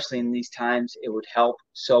 especially in these times, it would help.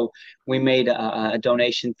 So we made a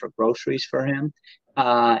donation for groceries for him.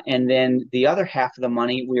 And then the other half of the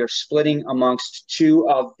money we are splitting amongst two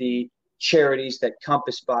of the charities that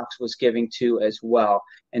Compass Box was giving to as well.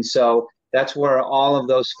 And so that's where all of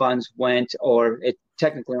those funds went, or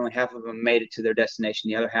technically only half of them made it to their destination.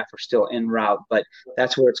 The other half are still en route, but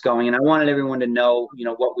that's where it's going. And I wanted everyone to know,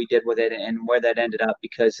 what we did with it and where that ended up,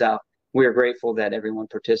 because we are grateful that everyone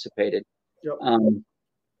participated. Yep.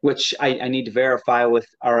 Which I need to verify with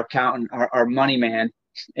our accountant, our money man,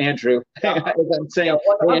 Andrew. As I'm saying,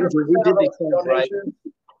 hey, Andrew, we did these things right.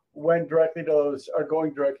 Went directly to those, are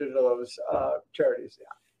going directly to those charities. Yeah.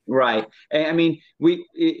 Right. I mean,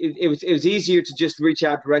 it was easier to just reach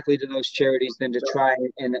out directly to those charities than to try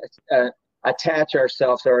and attach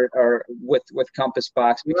ourselves or with Compass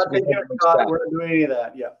Box. We're not doing any of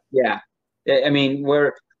that. Yeah. Yeah. I mean,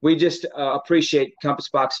 we just appreciate Compass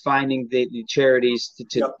Box finding the charities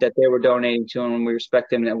that they were donating to, and we respect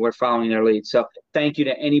them and we're following their lead. So thank you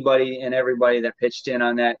to anybody and everybody that pitched in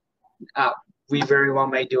on that. We very well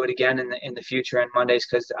may do it again in the future on Mondays,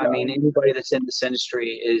 because I mean, anybody that's in this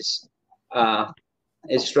industry is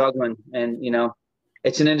struggling, and you know,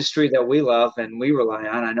 it's an industry that we love and we rely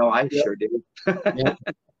on. I know I sure do. Yeah,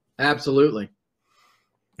 absolutely.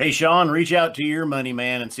 Hey, Sean, reach out to your money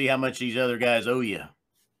man and see how much these other guys owe you.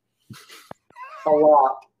 A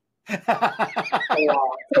lot. Hey,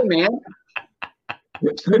 man.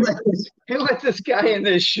 Who let this guy in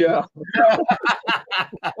this show?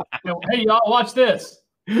 Hey, y'all, watch this.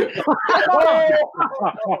 Now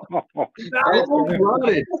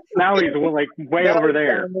he's like way over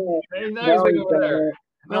there. Now he's over there.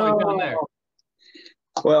 No, he's down there.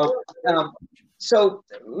 Well, so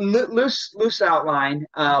loose outline.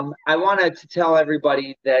 I wanted to tell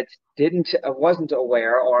everybody that wasn't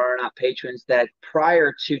aware or are not patrons that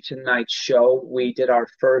prior to tonight's show, we did our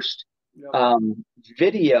first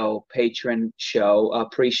video patron show,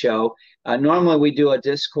 pre-show. Normally we do a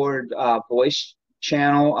Discord voice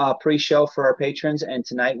channel pre-show for our patrons, and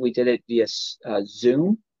tonight we did it via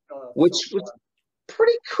Zoom, which was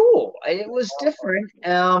pretty cool. It was different.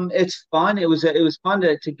 It's fun. It was fun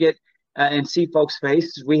to get and see folks'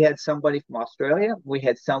 faces. We had somebody from Australia. We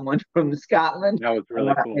had someone from Scotland. That was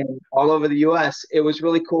really cool. And all over the U.S. It was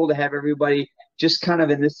really cool to have everybody just kind of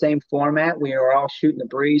in the same format. We were all shooting the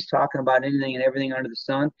breeze, talking about anything and everything under the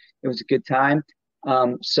sun. It was a good time.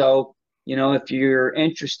 So, you know, if you're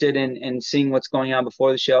interested in seeing what's going on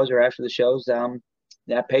before the shows or after the shows,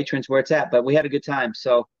 that Patreon's where it's at. But we had a good time.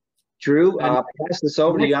 So, Drew, pass this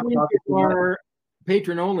over to you. I'm talking to our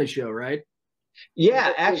patron-only show, right?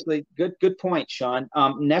 Yeah, actually, good point, Sean.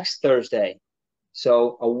 Next Thursday,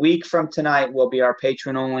 so a week from tonight, will be our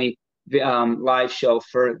patron-only live show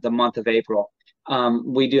for the month of April.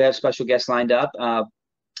 We do have special guests lined up.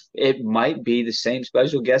 It might be the same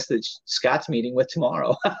special guest that Scott's meeting with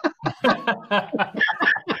tomorrow.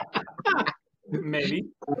 Maybe.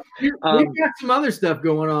 We've got some other stuff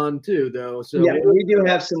going on too, though. So yeah, we do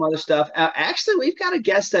have some other stuff. Actually, we've got a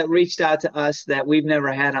guest that reached out to us that we've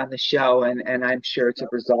never had on the show, and I'm sure it's a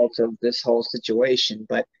result of this whole situation.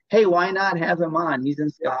 But hey, why not have him on? He's in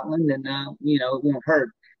Scotland, and you know, it won't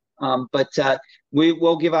hurt. But we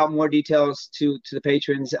will give out more details to the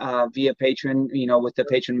patrons via Patreon, you know, with the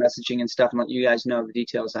patron messaging and stuff, and let you guys know the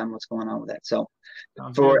details on what's going on with that. So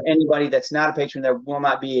for anybody that's not a patron, there will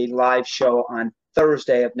not be a live show on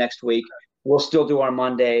Thursday of next week. We'll still do our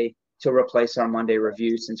Monday to replace our Monday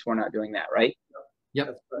review, since we're not doing that, right?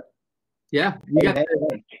 Yep. Yeah.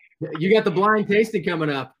 You got the blind tasting coming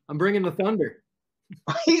up. I'm bringing the thunder.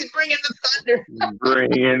 He's bringing the thunder.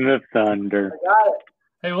 Bringing the thunder. I got it.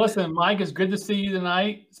 Hey, listen, Mike, it's good to see you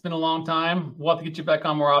tonight. It's been a long time. We'll have to get you back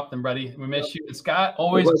on more often, buddy. We miss you. And Scott,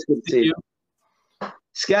 always good to see you.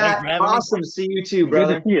 Scott, awesome to see you too,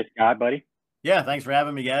 brother. Good to see you, Scott, buddy. Yeah, thanks for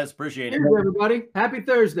having me, guys. Appreciate it. Cheers, everybody. Happy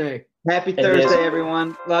Thursday. Happy Thursday,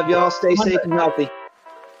 everyone. Love y'all. Stay safe and healthy.